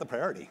 just not the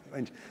priority.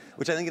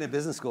 Which I think in a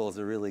business school is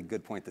a really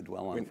good point to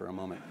dwell on for a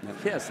moment.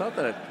 Yeah, it's not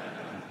that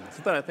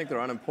I think they're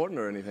unimportant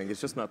or anything.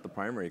 It's just not the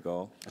primary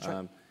goal. That's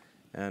right.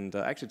 And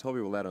I actually told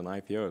people that on the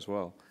IPO as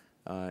well.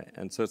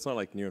 And so it's not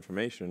like new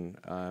information,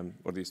 or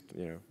at least,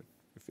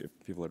 if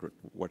people had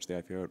watched the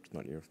IPO, it's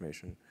not new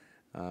information.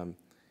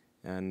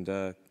 And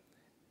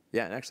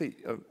actually,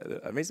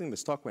 amazingly, the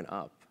stock went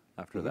up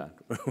after that.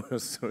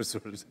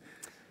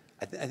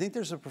 I think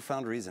there's a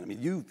profound reason. I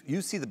mean,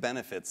 you see the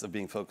benefits of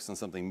being focused on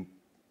something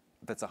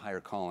that's a higher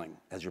calling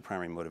as your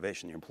primary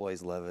motivation. Your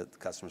employees love it, the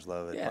customers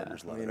love it,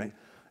 partners love it, right?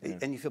 Yeah.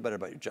 And you feel better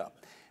about your job.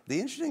 The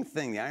interesting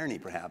thing, the irony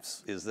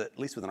perhaps, is that, at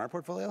least within our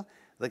portfolio,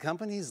 the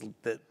companies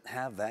that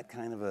have that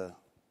kind of a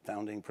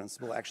founding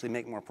principle actually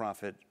make more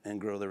profit and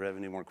grow their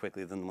revenue more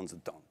quickly than the ones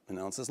that don't.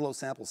 It's this low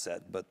sample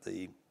set, but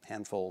the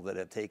handful that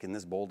have taken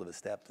this bold of a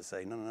step to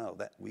say, no,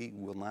 that we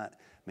will not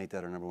make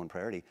that our number one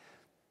priority,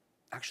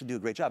 actually do a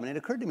great job. And it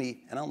occurred to me,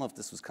 and I don't know if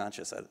this was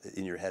conscious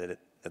in your head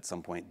at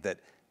some point, that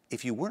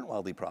if you weren't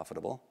wildly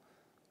profitable,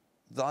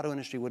 the auto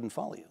industry wouldn't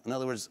follow you. In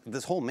other words,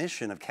 this whole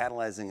mission of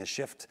catalyzing a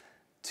shift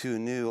to a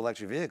new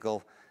electric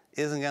vehicle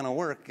isn't going to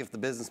work if the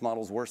business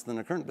model is worse than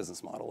the current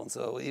business model. And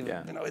so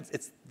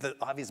it's the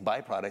obvious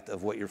byproduct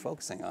of what you're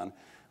focusing on.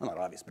 Well, not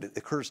obvious, but it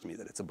occurs to me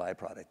that it's a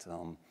byproduct.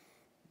 It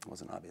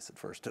wasn't obvious at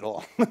first at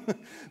all.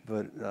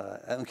 But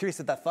I'm curious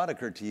if that thought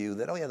occurred to you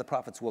that, the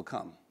profits will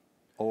come.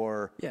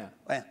 Or,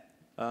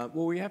 well,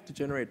 we have to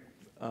generate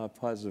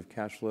positive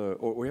cash flow,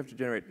 or we have to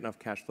generate enough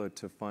cash flow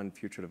to fund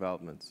future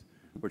developments,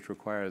 which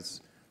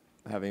requires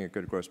having a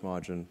good gross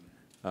margin.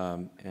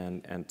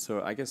 And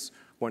so I guess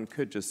one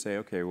could just say,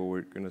 okay, well,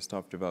 we're going to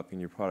stop developing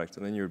new products,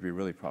 and then you would be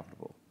really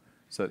profitable.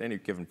 So at any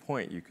given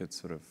point, you could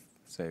sort of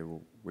say,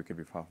 well, we could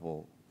be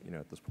profitable,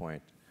 at this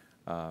point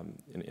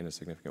in a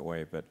significant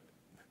way. But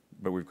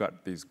we've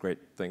got these great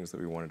things that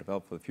we want to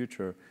develop for the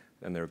future,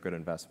 and they're a good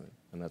investment,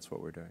 and that's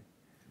what we're doing.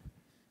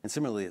 And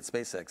similarly at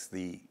SpaceX,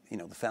 the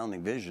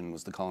founding vision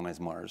was to colonize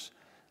Mars.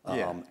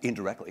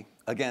 Indirectly.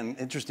 Again,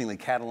 interestingly,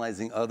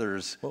 catalyzing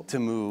others to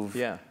move.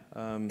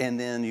 And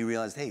then you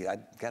realized, hey,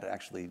 I've got to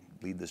actually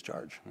lead this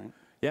charge, right?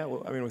 Yeah,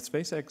 well, I mean, with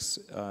SpaceX,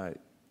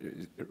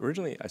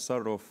 originally I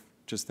started off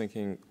just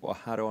thinking, well,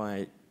 how do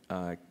I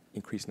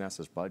increase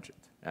NASA's budget?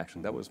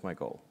 Actually, that was my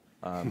goal.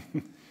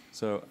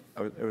 So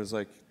it was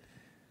like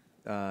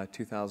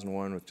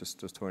 2001, with just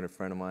talking to a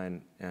friend of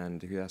mine,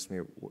 and he asked me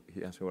what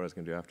I was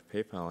going to do after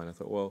PayPal, and I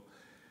thought, well,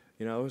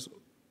 I was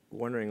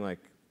wondering, like,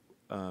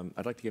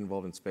 I'd like to get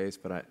involved in space,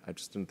 but I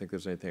just didn't think there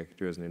was anything I could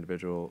do as an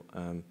individual.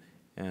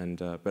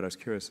 But I was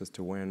curious as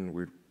to when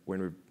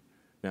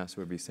NASA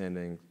would be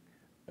sending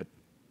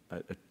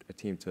a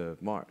team to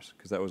Mars,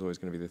 because that was always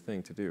going to be the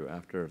thing to do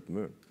after the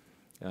moon.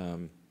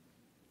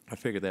 I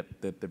figured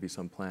that there'd be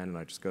some plan, and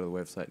I'd just go to the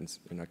website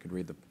and I could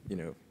read the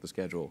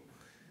schedule.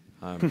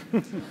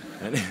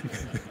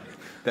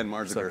 Then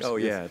Mars occurs. Oh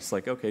yeah, it's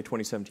like, okay,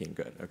 2017,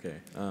 good, okay.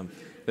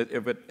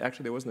 But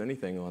actually there wasn't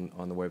anything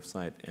on the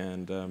website,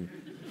 and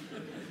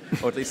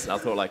or at least I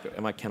thought,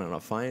 like, can I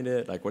not find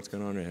it? Like, what's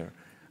going on here?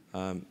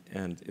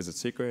 And is it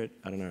secret?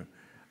 I don't know.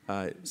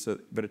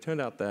 But it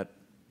turned out that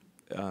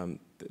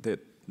that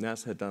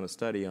NASA had done a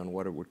study on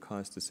what it would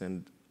cost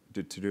to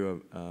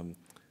do a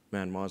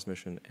manned Mars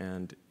mission,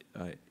 and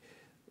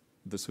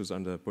this was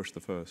under Bush the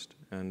First,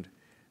 and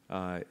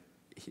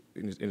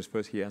in his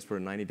first, he asked for a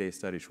 90-day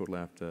study shortly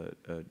after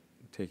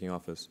taking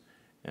office,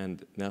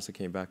 and NASA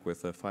came back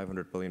with a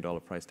 $500 billion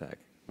price tag.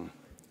 And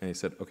he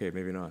said, okay,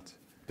 maybe not.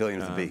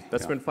 Billion with a B.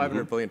 That's when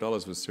 $500 billion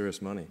was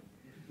serious money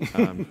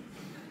for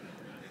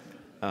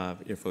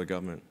the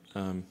government.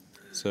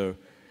 So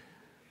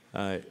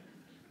then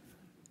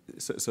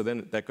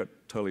that got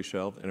totally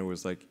shelved, and it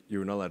was like you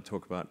were not allowed to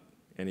talk about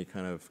any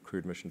kind of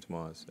crewed mission to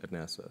Mars at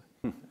NASA.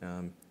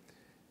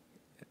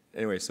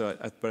 Anyway,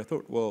 but I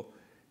thought, well,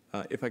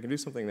 if I can do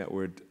something that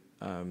would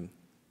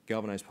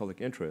galvanize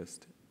public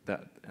interest,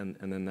 and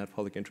then that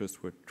public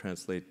interest would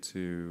translate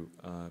to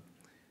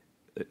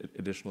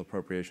additional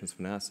appropriations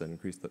for NASA and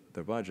increase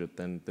their budget,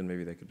 then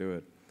maybe they could do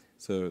it.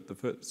 So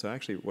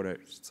actually, what I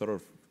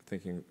started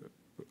thinking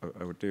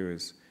I would do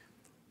is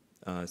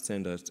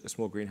send a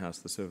small greenhouse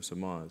to the surface of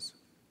Mars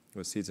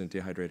with seeds in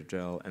dehydrated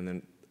gel, and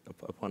then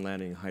upon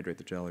landing, hydrate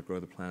the gel and grow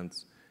the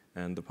plants.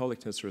 And the public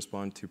tends to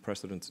respond to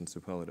precedents and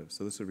superlatives.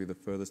 So this would be the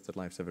furthest that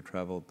life's ever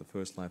traveled, the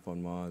first life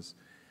on Mars.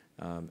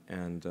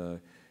 And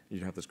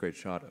you'd have this great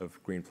shot of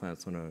green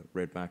plants on a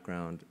red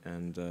background.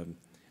 And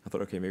I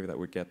thought, okay, maybe that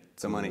would get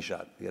the money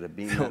shot. You got to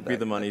beam that. Be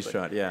the money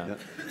shot, yeah.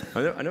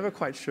 I'm never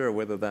quite sure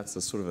whether that's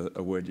a sort of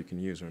a word you can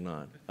use or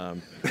not.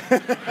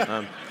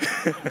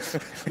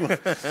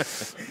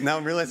 Now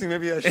I'm realizing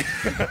maybe I should.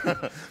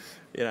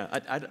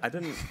 I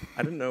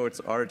didn't know its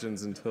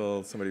origins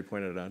until somebody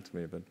pointed it out to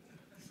me, but.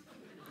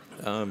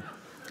 Okay,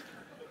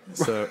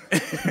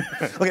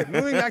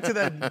 moving back to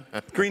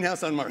that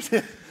greenhouse on Mars.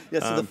 So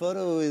the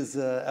photo is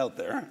out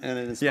there, and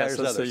it inspires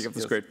others. So you get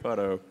this great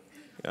photo,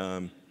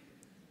 and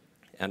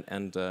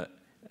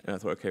I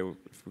thought, okay, well,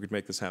 if we could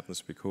make this happen,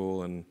 this would be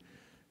cool. And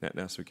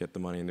NASA would get the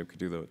money and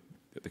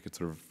they could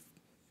sort of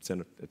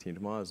send a team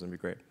to Mars and it'd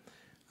be great.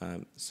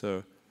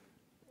 So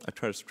I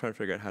tried to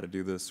figure out how to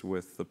do this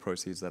with the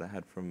proceeds that I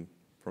had from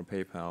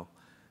PayPal.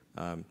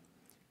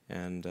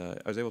 And I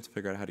was able to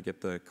figure out how to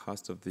get the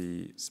cost of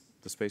the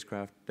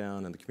spacecraft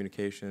down and the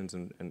communications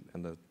and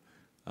the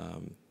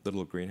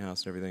little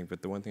greenhouse and everything.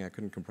 But the one thing I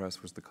couldn't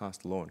compress was the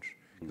cost to launch,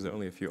 because there are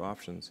only a few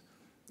options.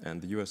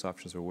 And the US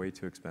options were way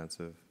too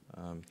expensive.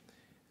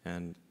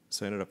 And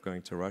so I ended up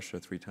going to Russia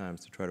 3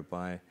 times to try to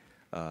buy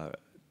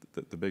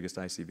the biggest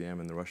ICBM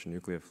in the Russian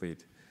nuclear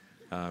fleet.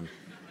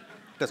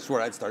 That's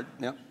where I'd start,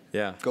 yeah.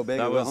 Yeah. Go big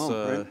or go home,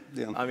 right?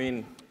 Yeah. I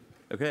mean,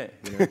 okay.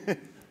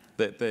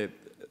 There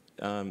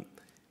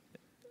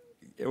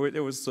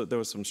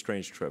was some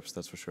strange trips,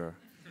 that's for sure.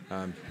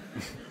 But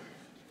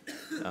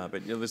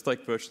there's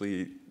like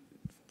virtually,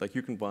 like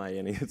you can buy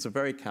any. It's a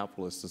very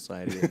capitalist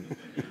society in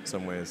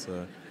some ways.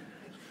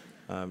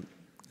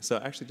 So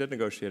I actually did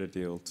negotiate a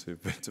deal to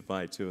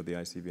buy 2 of the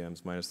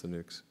ICBMs minus the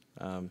nukes.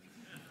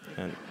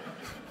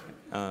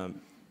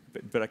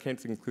 But I came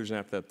to the conclusion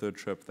after that 3rd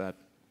trip that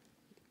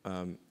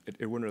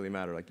it wouldn't really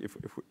matter. Like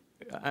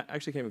I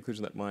actually came to the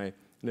conclusion that my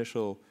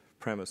initial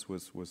premise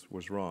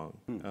was wrong,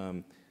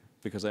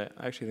 because I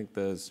actually think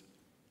there's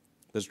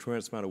a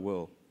tremendous amount of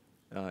will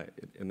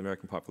in the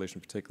American population,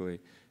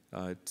 particularly,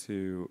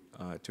 to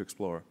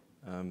explore.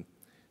 The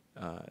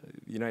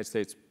United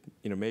States,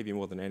 maybe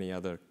more than any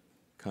other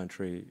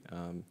country,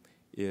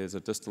 is a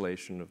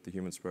distillation of the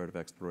human spirit of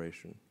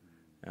exploration,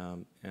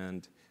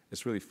 and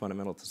it's really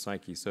fundamental to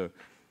psyche. So,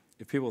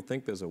 if people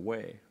think there's a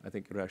way, I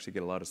think it would actually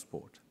get a lot of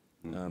support.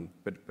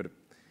 But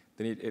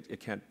it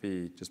can't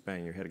be just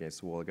banging your head against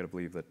the wall. You've got to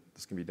believe that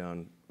this can be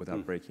done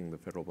without breaking the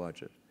federal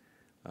budget.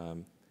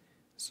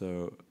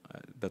 So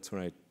that's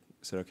when I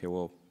said, okay,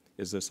 well,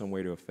 is there some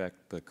way to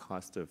affect the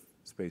cost of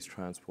space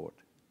transport?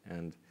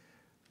 And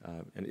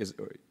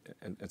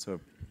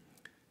so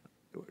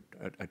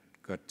I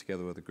got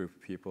together with a group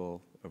of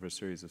people over a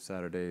series of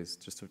Saturdays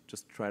just to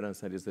try to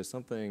understand, is there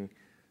something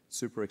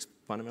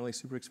fundamentally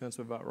super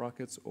expensive about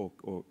rockets, or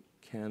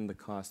can the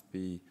cost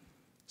be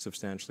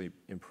substantially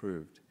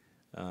improved?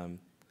 We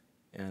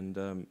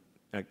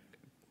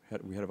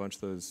had a bunch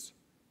of those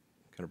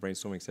kind of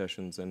brainstorming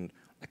sessions, and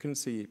I couldn't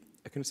see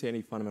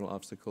any fundamental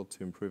obstacle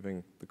to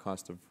improving the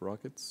cost of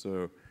rockets.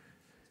 So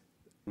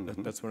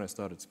that's when I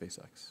started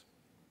SpaceX.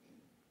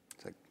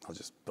 It's like, I'll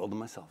just build them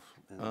myself.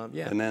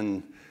 Yeah. And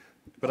then.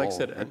 But like I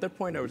said, at that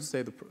point, I would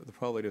say the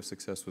probability of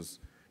success was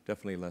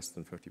definitely less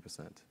than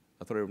 50%.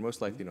 I thought it would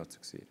most likely not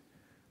succeed,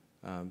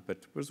 but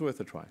it was worth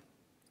a try.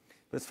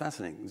 But it's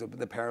fascinating. So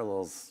the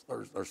parallels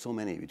are so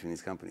many between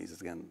these companies.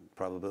 It's, again,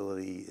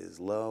 probability is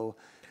low,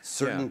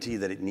 certainty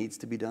that it needs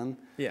to be done,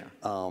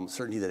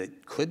 certainty that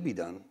it could be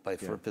done by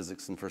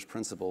physics and first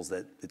principles,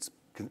 that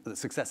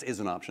success is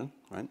an option,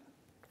 right?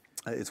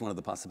 It's one of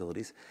the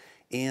possibilities.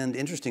 And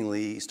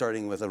interestingly,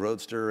 starting with a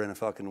Roadster and a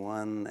Falcon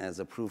 1 as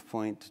a proof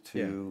point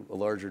to a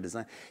larger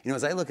design.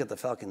 As I look at the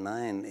Falcon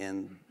 9,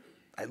 and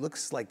it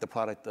looks like the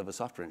product of a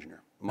software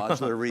engineer.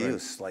 Modular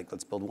reuse, like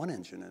let's build one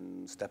engine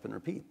and step and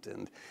repeat,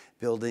 and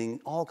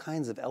building all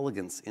kinds of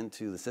elegance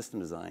into the system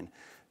design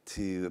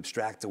to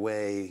abstract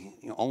away,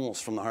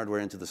 almost from the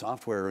hardware into the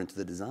software or into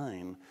the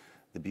design,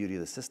 the beauty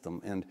of the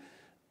system.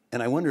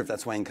 And I wonder if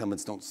that's why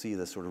incumbents don't see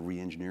this sort of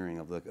re-engineering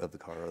of the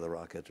car or the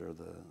rocket or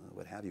the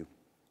what have you.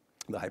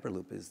 The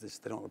Hyperloop is this,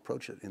 they don't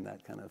approach it in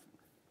that kind of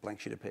blank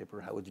sheet of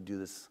paper. How would you do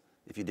this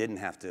if you didn't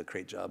have to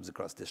create jobs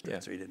across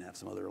districts or you didn't have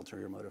some other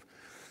ulterior motive?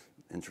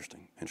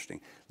 Interesting.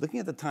 Looking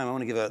at the time,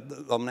 I'm going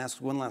to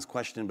ask one last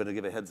question, but I'll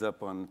give a heads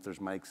up on if there's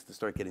mics to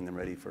start getting them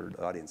ready for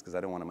the audience, because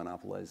I don't want to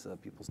monopolize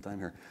people's time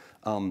here.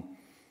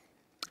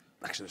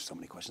 Actually, there's so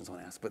many questions I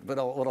want to ask, but what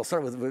I'll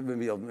start with,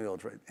 maybe I'll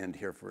try to end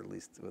here for at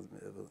least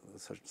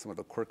somewhat of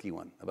a quirky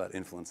one about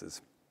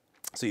influences.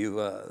 So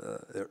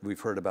we've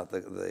heard about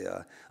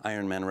the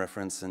Iron Man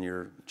reference and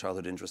your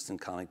childhood interest in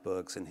comic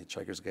books and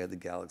Hitchhiker's Guide to the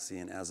Galaxy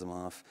and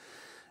Asimov.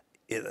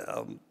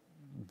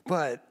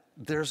 But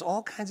there's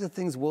all kinds of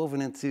things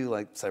woven into,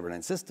 like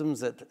Cyberdyne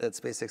Systems at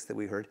SpaceX that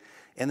we heard,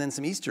 and then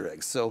some Easter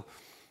eggs. So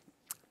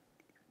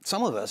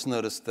some of us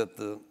noticed that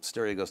the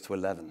stereo goes to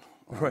 11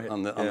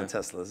 on the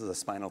Tesla. This is a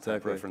Spinal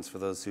Tap reference for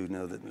those who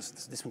know that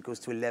this one goes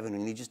to 11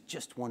 and you need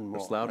just one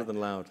more. It's louder than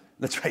loud.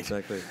 That's right.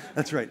 Exactly.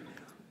 That's right.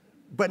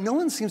 But no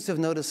one seems to have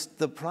noticed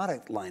the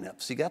product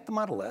lineup. So you got the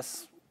Model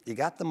S, you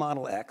got the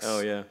Model X. Oh,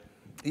 yeah.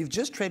 You've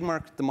just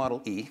trademarked the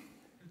Model E.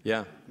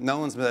 Yeah. No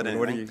one's bet anything.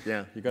 What do you?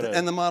 Yeah, you got to.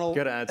 And the Model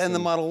the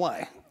Model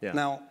Y. Yeah.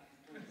 Now,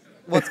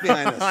 what's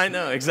behind this? I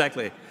know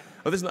exactly.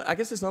 Well, I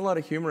guess there's not a lot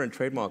of humor in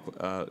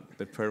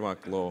the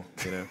trademark law,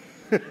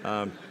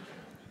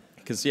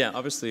 because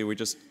obviously we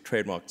just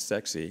trademarked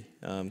sexy.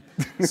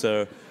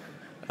 So,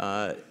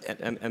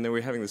 and then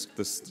we're having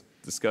this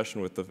discussion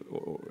with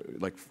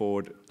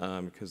Ford,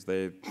 because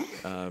the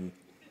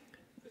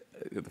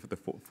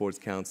Ford's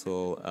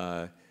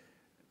council,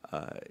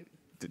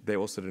 they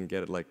also didn't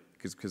get it,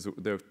 because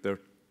they're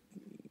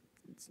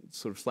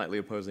sort of slightly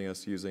opposing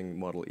us using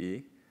Model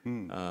E,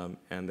 and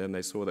and then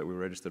they saw that we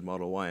registered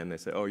Model Y, and they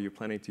said, "Oh, you're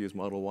planning to use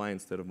Model Y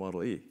instead of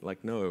Model E?"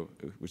 Like, no,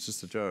 it was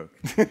just a joke.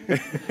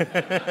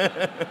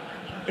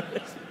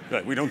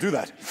 Like, we don't do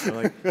that.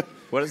 Like,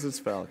 what does it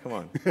spell? Come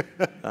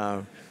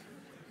on.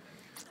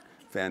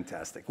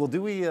 Fantastic. Well,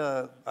 do we,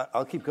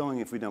 I'll keep going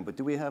if we don't, but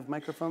do we have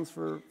microphones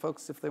for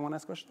folks if they want to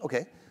ask questions?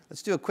 Okay,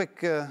 let's do a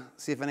quick,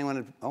 see if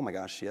anyone, oh my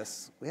gosh,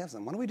 yes, we have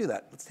some. Why don't we do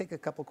that? Let's take a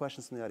couple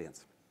questions from the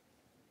audience.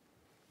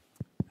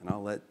 And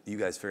I'll let you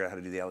guys figure out how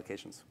to do the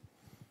allocations.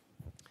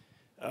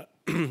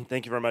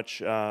 Thank you very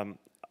much. I've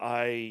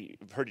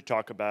heard you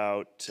talk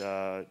about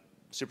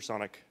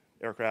supersonic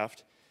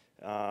aircraft.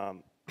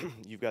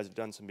 You guys have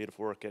done some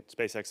beautiful work at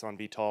SpaceX on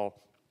VTOL.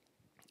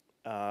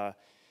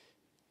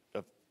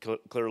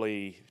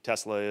 Clearly,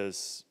 Tesla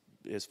is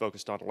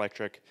focused on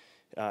electric.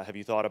 Have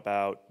you thought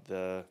about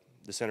the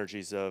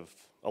synergies of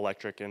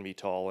electric and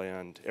VTOL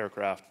and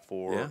aircraft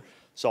for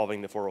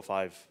solving the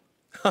 405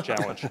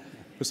 challenge?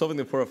 For solving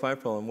the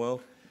 405 problem,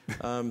 well,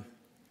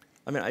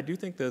 I mean, I do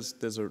think there's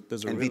a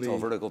and really VTOL,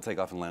 vertical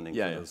takeoff and landing.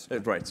 Yeah,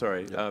 right.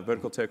 Sorry,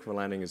 vertical takeoff and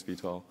landing is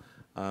VTOL,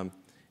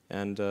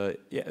 and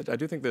yeah, I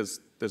do think there's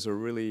a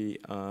really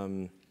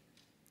I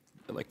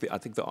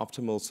think the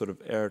optimal sort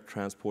of air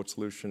transport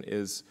solution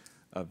is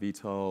a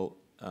VTOL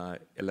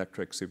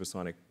electric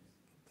supersonic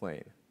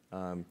plane,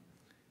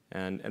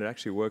 and it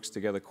actually works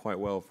together quite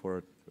well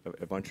for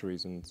a bunch of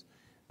reasons.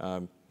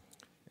 In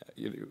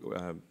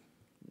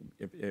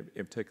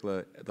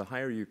particular, the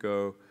higher you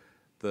go,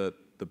 the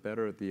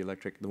better the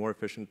more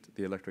efficient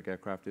the electric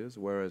aircraft is.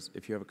 Whereas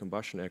if you have a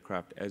combustion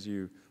aircraft, as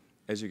you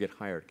get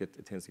higher,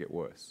 it tends to get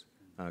worse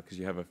because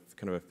you have a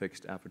kind of a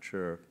fixed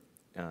aperture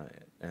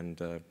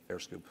and air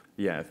scoop.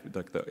 Yeah,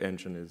 like the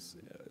engine is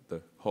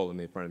the hole in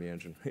the front of the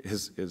engine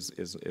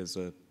is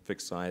a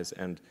fixed size,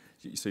 and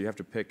so you have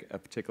to pick a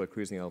particular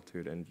cruising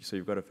altitude, and so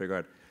you've got to figure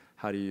out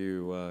how do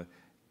you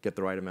get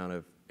the right amount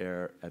of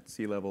air at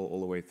sea level all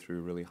the way through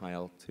really high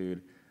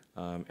altitude.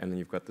 And then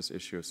you've got this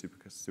issue of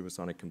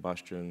supersonic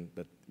combustion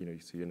that,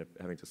 so you end up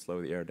having to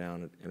slow the air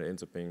down, and it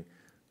ends up being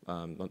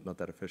not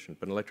that efficient.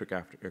 But an electric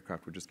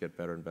aircraft would just get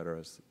better and better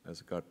as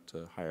it got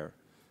higher.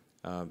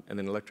 And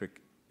then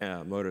electric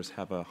motors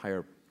have a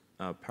higher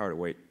power to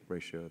weight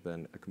ratio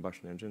than a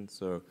combustion engine.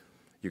 So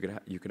you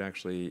could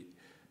actually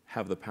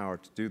have the power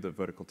to do the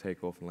vertical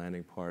takeoff and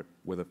landing part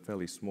with a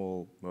fairly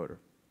small motor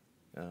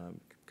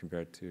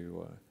compared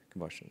to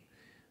combustion.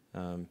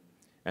 And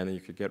then you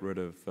could get rid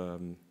of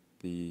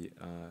the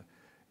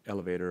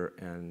elevator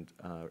and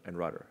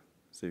rudder,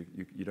 so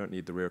you don't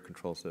need the rear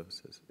control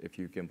surfaces if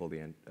you gimbal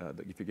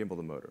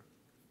the motor.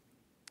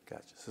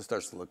 Gotcha. So it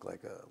starts to look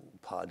like a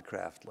pod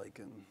craft, like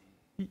in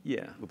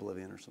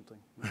Oblivion or something.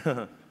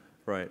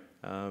 Right.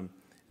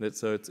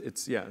 So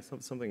it's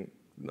something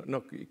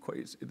not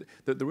quite.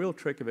 The real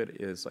trick of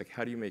it is like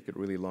how do you make it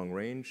really long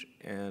range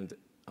and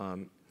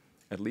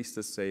at least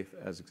as safe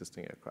as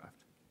existing aircraft.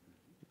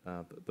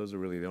 Those are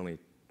really the only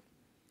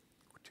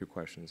two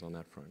questions on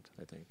that front,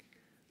 I think.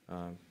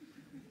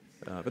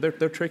 But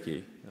they're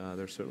tricky.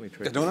 They're certainly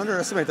tricky. Don't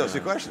underestimate those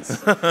two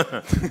questions.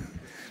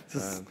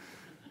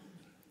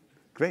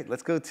 Great.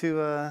 Let's go to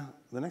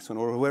the next one,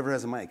 or whoever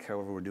has a mic,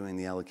 however we're doing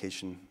the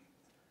allocation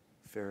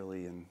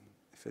fairly and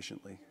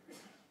efficiently.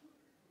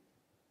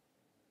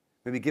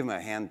 Maybe give him a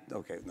hand.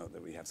 Okay, no,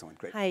 that we have someone.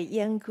 Great. Hi,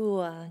 Yang Gu,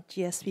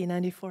 GSB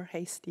 94.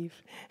 Hey, Steve.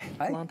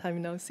 Hi. Long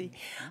time no see.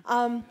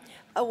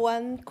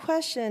 One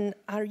question: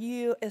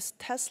 is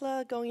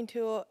Tesla going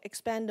to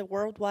expand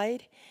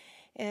worldwide?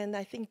 And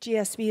I think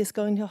GSB is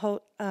going to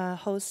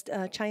host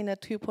China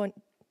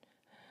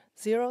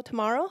 2.0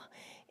 tomorrow.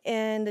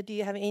 And do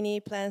you have any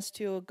plans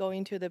to go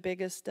into the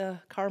biggest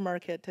car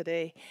market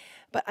today?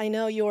 But I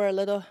know you were a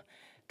little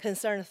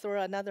concerned through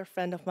another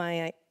friend of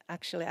mine. I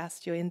actually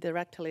asked you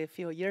indirectly a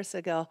few years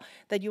ago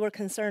that you were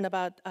concerned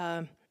about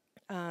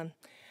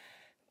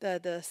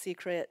the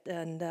secret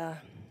and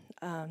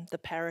the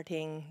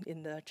parroting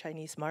in the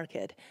Chinese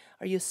market.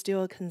 Are you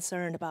still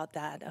concerned about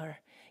that, or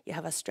you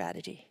have a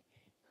strategy?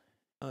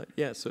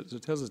 Yeah, so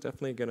Tesla's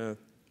definitely going to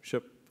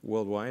ship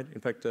worldwide.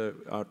 In fact,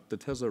 the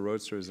Tesla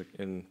Roadster is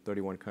in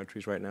 31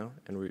 countries right now,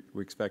 and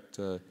we expect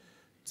to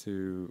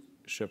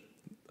ship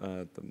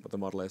the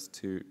Model S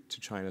to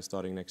China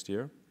starting next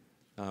year,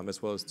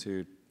 as well as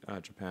to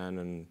Japan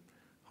and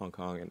Hong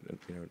Kong and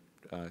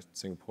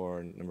Singapore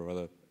and a number of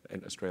other,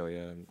 and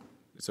Australia. And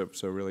so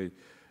really,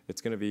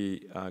 it's going to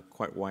be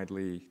quite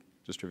widely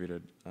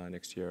distributed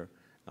next year.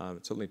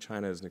 Certainly,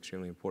 China is an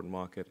extremely important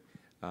market.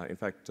 In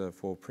fact,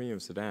 for premium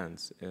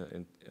sedans,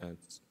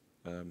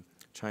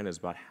 China is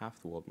about half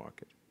the world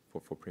market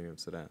for premium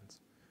sedans.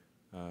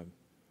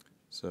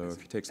 So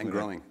if you take something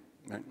growing,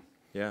 right?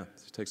 Yeah,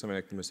 so take something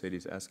like the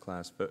Mercedes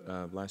S-Class.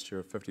 But last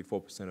year,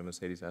 54% of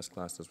Mercedes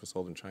S-Classes were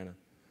sold in China.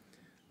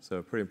 So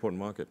a pretty important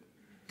market.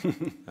 So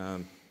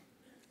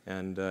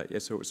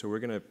we're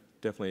going to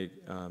definitely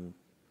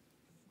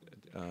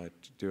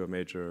do a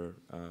major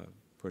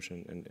push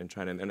in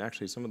China. And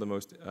actually, some of the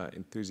most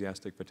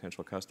enthusiastic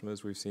potential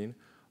customers we've seen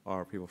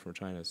are people from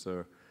China.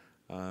 So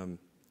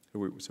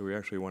we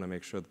actually want to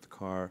make sure that the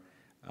car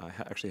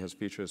actually has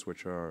features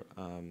which are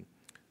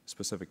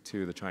specific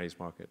to the Chinese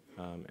market,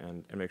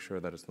 and make sure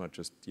that it's not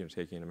just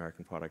taking an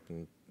American product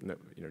and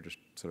just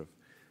sort of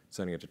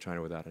sending it to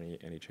China without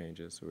any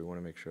changes. So we want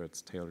to make sure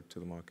it's tailored to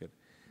the market,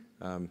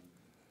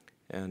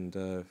 and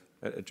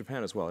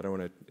Japan as well. I don't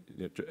want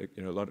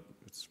to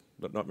it's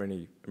not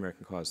many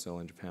American cars sell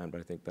in Japan,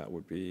 but I think that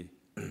would be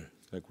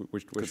like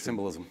good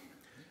symbolism.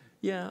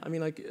 Yeah, I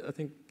mean, like I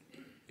think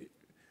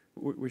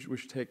we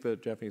should take the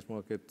Japanese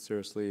market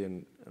seriously,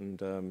 and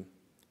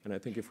I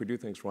think if we do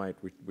things right,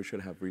 we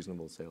should have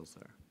reasonable sales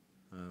there.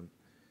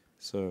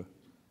 So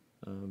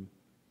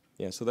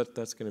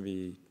that's going to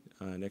be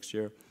next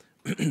year.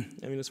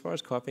 I mean, as far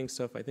as copying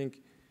stuff, I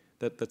think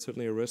that's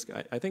certainly a risk.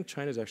 I think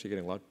China's actually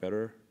getting a lot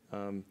better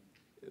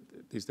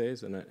these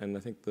days, and I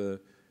think the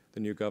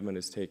new government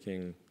is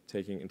taking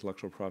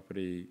intellectual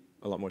property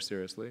a lot more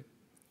seriously.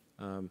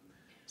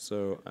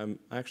 So I'm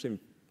actually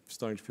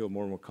starting to feel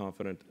more and more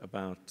confident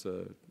about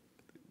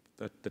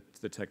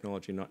the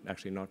technology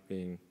not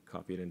being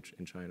copied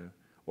in China,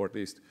 or at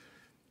least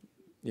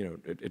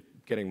it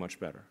getting much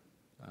better.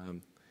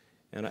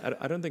 And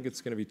I don't think it's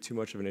going to be too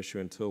much of an issue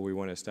until we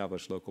want to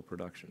establish local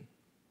production,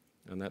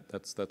 and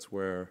that's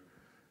where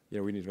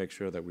we need to make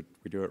sure that we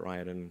do it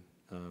right, and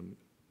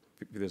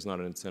there's not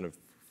an incentive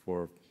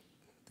for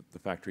the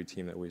factory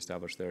team that we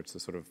established there to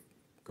sort of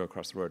go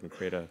across the road and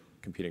create a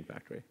competing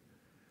factory.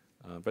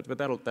 But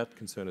that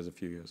concern is a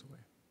few years away.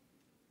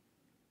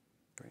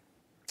 Great.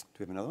 Do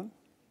we have another one?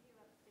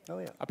 Oh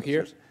yeah. Up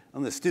here.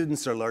 And the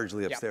students are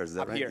largely upstairs. Is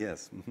that up right? Here.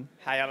 Yes. Mm-hmm.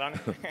 Hi, Alan.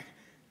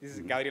 This is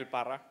Gabriel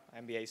Parra,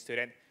 MBA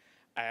student.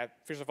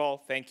 First of all,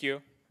 thank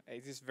you.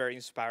 It is very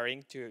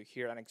inspiring to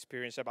hear an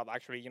experience about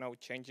actually,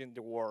 changing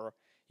the world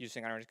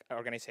using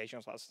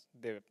organizations as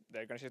the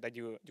organization that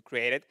you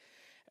created.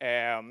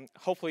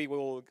 Hopefully, we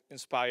will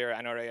inspire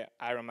another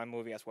Iron Man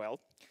movie as well.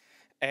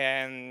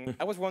 And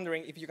I was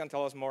wondering if you can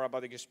tell us more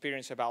about the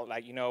experience about,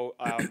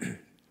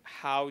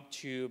 how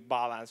to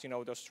balance,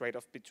 those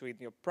trade-offs between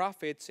your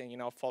profits and,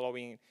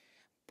 following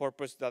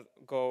purpose that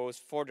goes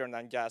further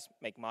than just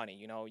make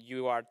money.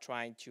 You are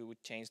trying to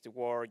change the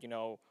world,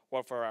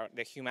 work for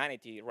the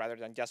humanity rather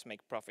than just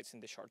make profits in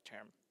the short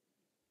term.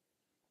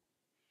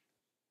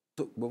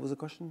 So what was the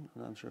question?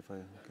 I'm not sure if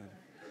I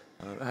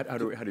got it. How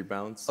do you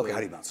balance? Okay, how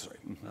do you balance? Sorry.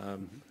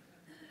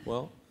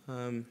 Well,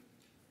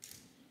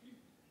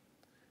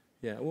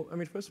 yeah. Well, I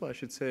mean, first of all, I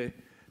should say,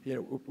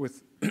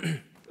 with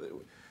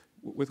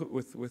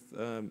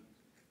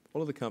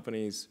all of the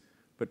companies,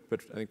 but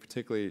I think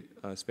particularly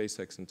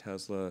SpaceX and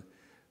Tesla,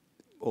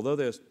 although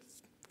they're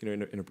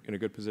in a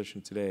good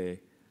position today,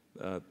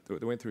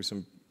 they went through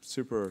some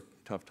super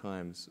tough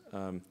times,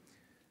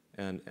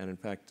 and in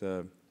fact,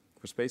 for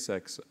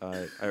SpaceX,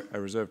 I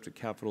reserved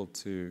capital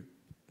to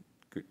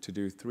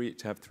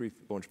have three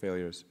launch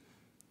failures,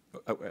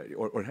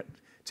 or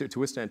to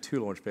withstand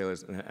 2 launch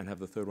failures and have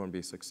the third one be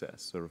a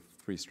success, sort of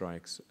 3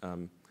 strikes.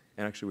 And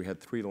actually, we had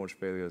 3 launch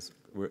failures.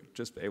 We were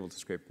just able to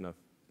scrape enough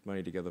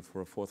money together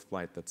for a 4th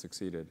flight that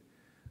succeeded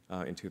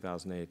in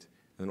 2008.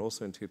 And then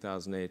also in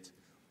 2008,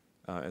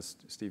 as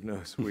Steve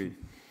knows,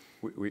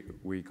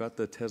 we got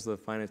the Tesla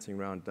financing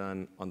round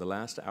done on the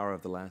last hour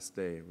of the last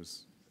day. It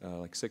was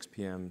like 6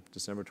 p.m.,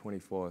 December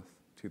 24th,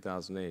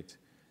 2008.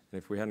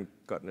 And if we hadn't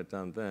gotten it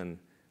done then,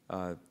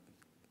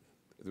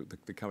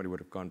 the company would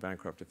have gone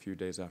bankrupt a few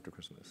days after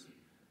Christmas.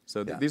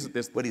 So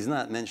what he's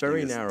not mentioning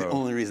very is narrow. The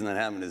only reason that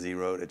happened is he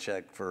wrote a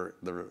check for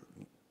the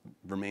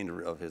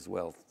remainder of his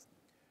wealth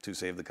to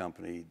save the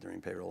company during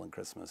payroll and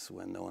Christmas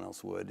when no one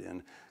else would.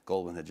 And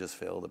Goldman had just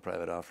failed a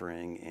private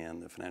offering,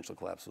 and the financial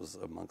collapse was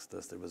amongst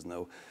us. There was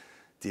no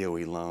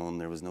DOE loan.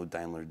 There was no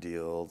Daimler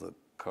deal. The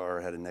car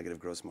had a negative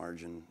gross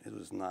margin. It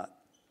was not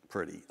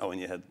pretty. Oh,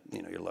 and you had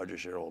your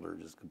largest shareholder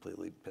just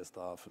completely pissed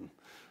off and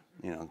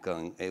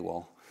going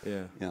AWOL.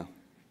 Yeah. Yeah.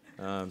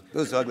 It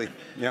was ugly.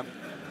 Yeah.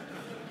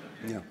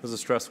 Yeah. It was a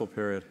stressful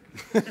period.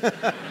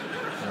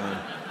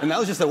 And that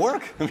was just at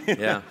work. I mean,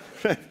 yeah.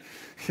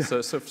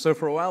 So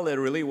for a while, there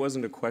really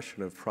wasn't a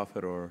question of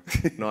profit or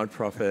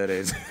non-profit.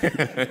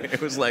 It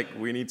was like,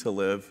 we need to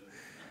live.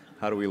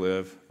 How do we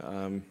live?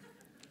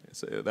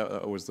 So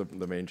that was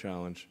the main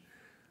challenge.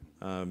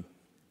 And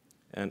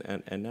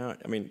now,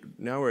 I mean,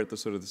 now we're at the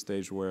sort of the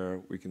stage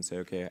where we can say,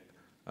 okay,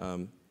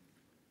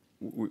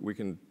 we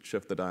can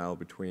shift the dial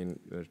between.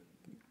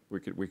 We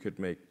could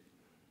make,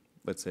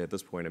 let's say at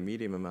this point, a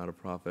medium amount of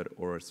profit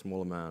or a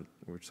small amount.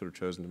 We've sort of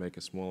chosen to make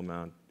a small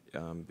amount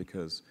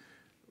because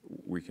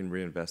we can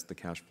reinvest the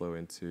cash flow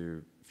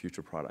into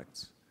future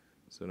products.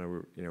 So now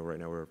right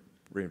now we're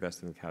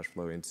reinvesting the cash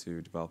flow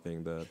into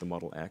developing the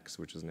Model X,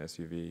 which is an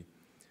SUV,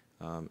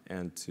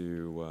 and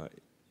to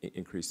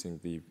increasing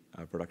the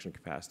production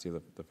capacity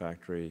of the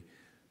factory,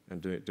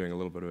 and doing a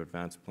little bit of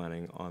advanced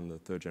planning on the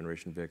 3rd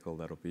generation vehicle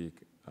that'll be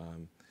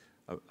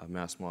a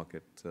mass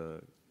market,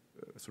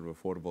 sort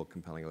of affordable,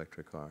 compelling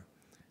electric car.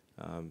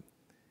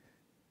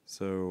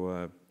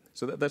 So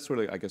that's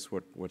really, I guess,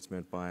 what's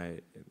meant by,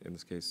 in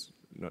this case,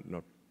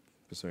 not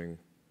pursuing.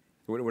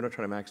 We're not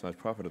trying to maximize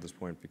profit at this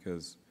point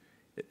because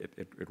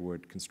it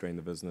would constrain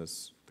the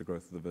business, the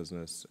growth of the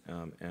business,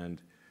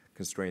 and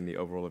constrain the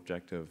overall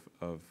objective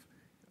of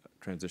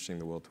transitioning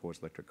the world towards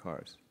electric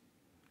cars.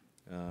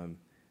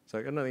 So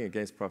I got nothing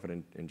against profit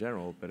in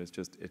general, but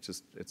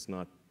it's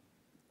not.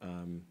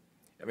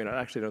 I mean,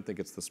 I actually don't think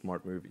it's the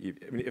smart move.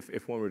 I mean,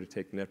 if one were to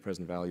take net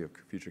present value of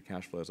future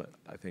cash flows,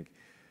 I think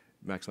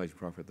maximizing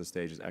profit at this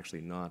stage is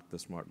actually not the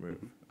smart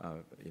move.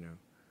 You know.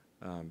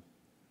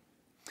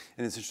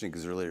 And it's interesting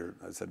because earlier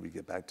I said we'd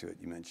get back to it.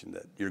 You mentioned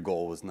that your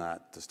goal was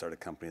not to start a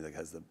company that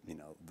has the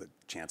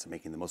chance of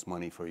making the most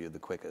money for you the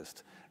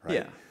quickest, right?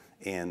 Yeah.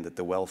 And that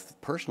the wealth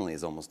personally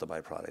is almost a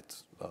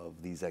byproduct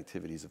of these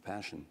activities of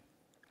passion.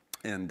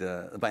 And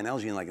by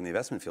analogy, in the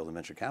investment field in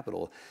venture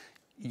capital,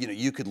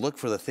 you could look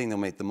for the thing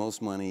that'll make the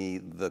most money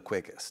the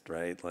quickest,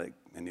 right? Like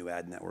a new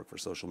ad network for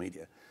social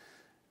media.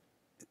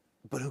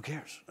 But who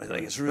cares?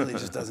 Right? It really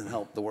just doesn't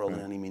help the world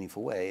in any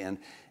meaningful way.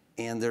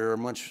 And there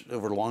are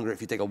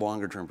if you take a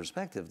longer term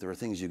perspective, there are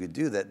things you could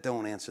do that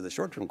don't answer the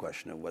short term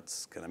question of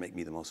what's going to make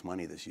me the most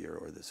money this year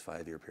or this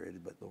 5-year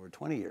period, but over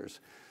 20 years.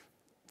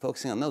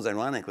 Focusing on those,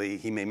 ironically,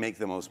 he may make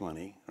the most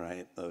money,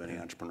 right, of any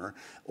entrepreneur,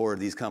 or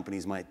these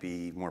companies might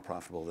be more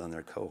profitable than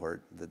their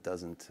cohort that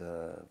doesn't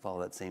follow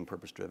that same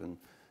purpose-driven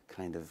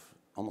kind of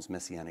almost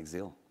messianic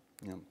zeal.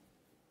 You know.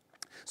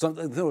 So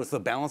the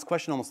balance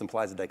question almost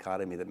implies a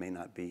dichotomy that may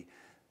not be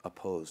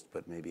opposed,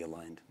 but maybe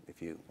aligned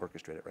if you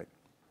orchestrate it right.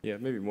 Yeah,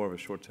 maybe more of a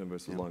short-term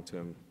versus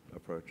long-term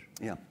approach.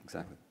 Yeah,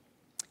 exactly.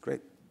 Great.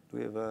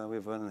 We have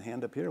a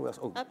hand up here.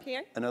 Up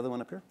here? Another one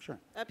up here? Sure.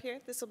 Up here.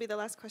 This will be the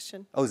last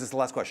question. Oh, is this the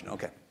last question?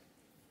 Okay.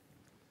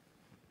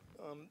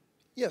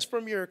 Yes,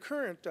 from your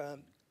current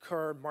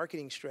car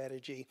marketing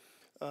strategy,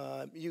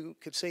 you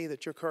could say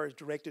that your car is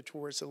directed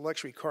towards the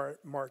luxury car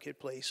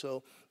marketplace,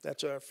 so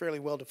that's a fairly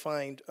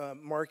well-defined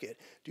market.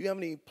 Do you have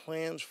any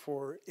plans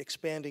for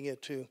expanding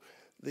it to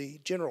the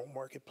general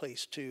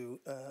marketplace to,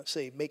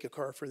 say, make a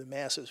car for the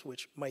masses,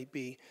 which might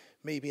be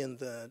maybe in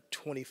the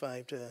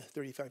 $25,000 to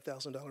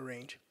 $35,000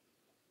 range?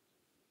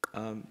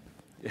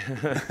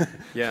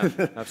 Yeah,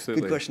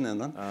 absolutely. Good question,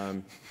 then.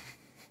 In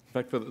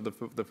fact, for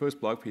the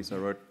first blog piece I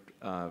wrote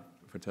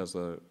for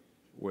Tesla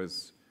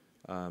was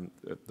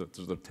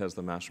the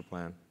Tesla master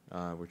plan,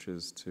 which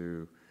is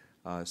to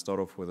start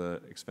off with an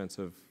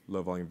expensive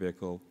low-volume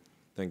vehicle,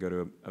 then go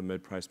to a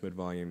mid-price,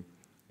 mid-volume,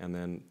 and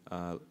then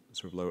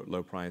sort of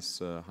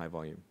low-price,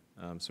 high-volume.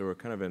 So we're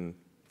kind of in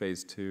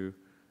phase 2,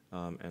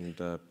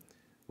 and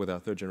with our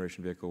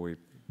third-generation vehicle, we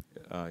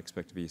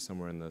expect to be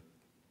somewhere in the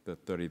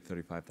 $30,000 to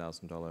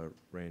 $35,000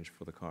 range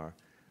for the car,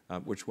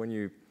 which when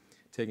you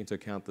take into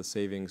account the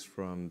savings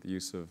from the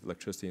use of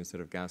electricity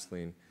instead of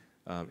gasoline,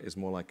 is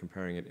more like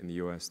comparing it in the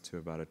US to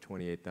about a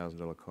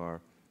 $28,000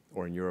 car,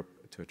 or in Europe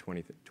to a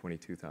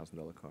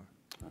 $22,000 car.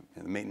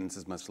 And the maintenance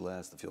is much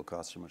less, the fuel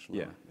costs are much lower.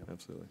 Yeah, yep.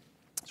 Absolutely.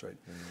 That's right.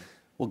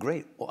 Well,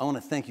 great. Well, I want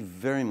to thank you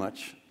very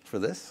much for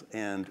this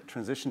and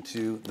transition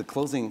to the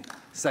closing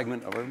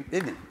segment of our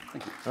evening.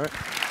 Thank you. All right.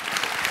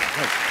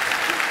 Thanks.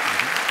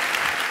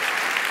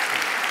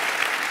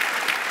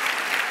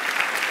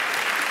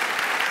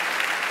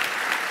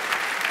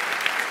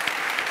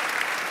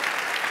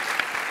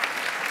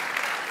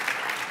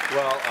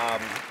 Well,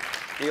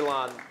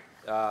 Elon,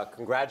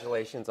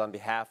 congratulations on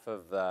behalf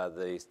of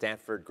the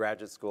Stanford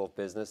Graduate School of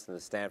Business and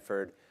the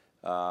Stanford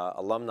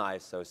Alumni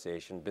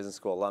Association, Business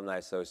School Alumni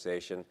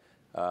Association.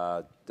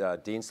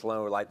 Dean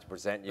Sloan would like to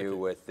present you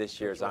with this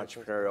year's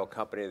Entrepreneurial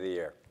Company of the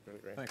Year. Really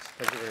great. Thanks.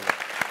 Thank you very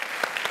much.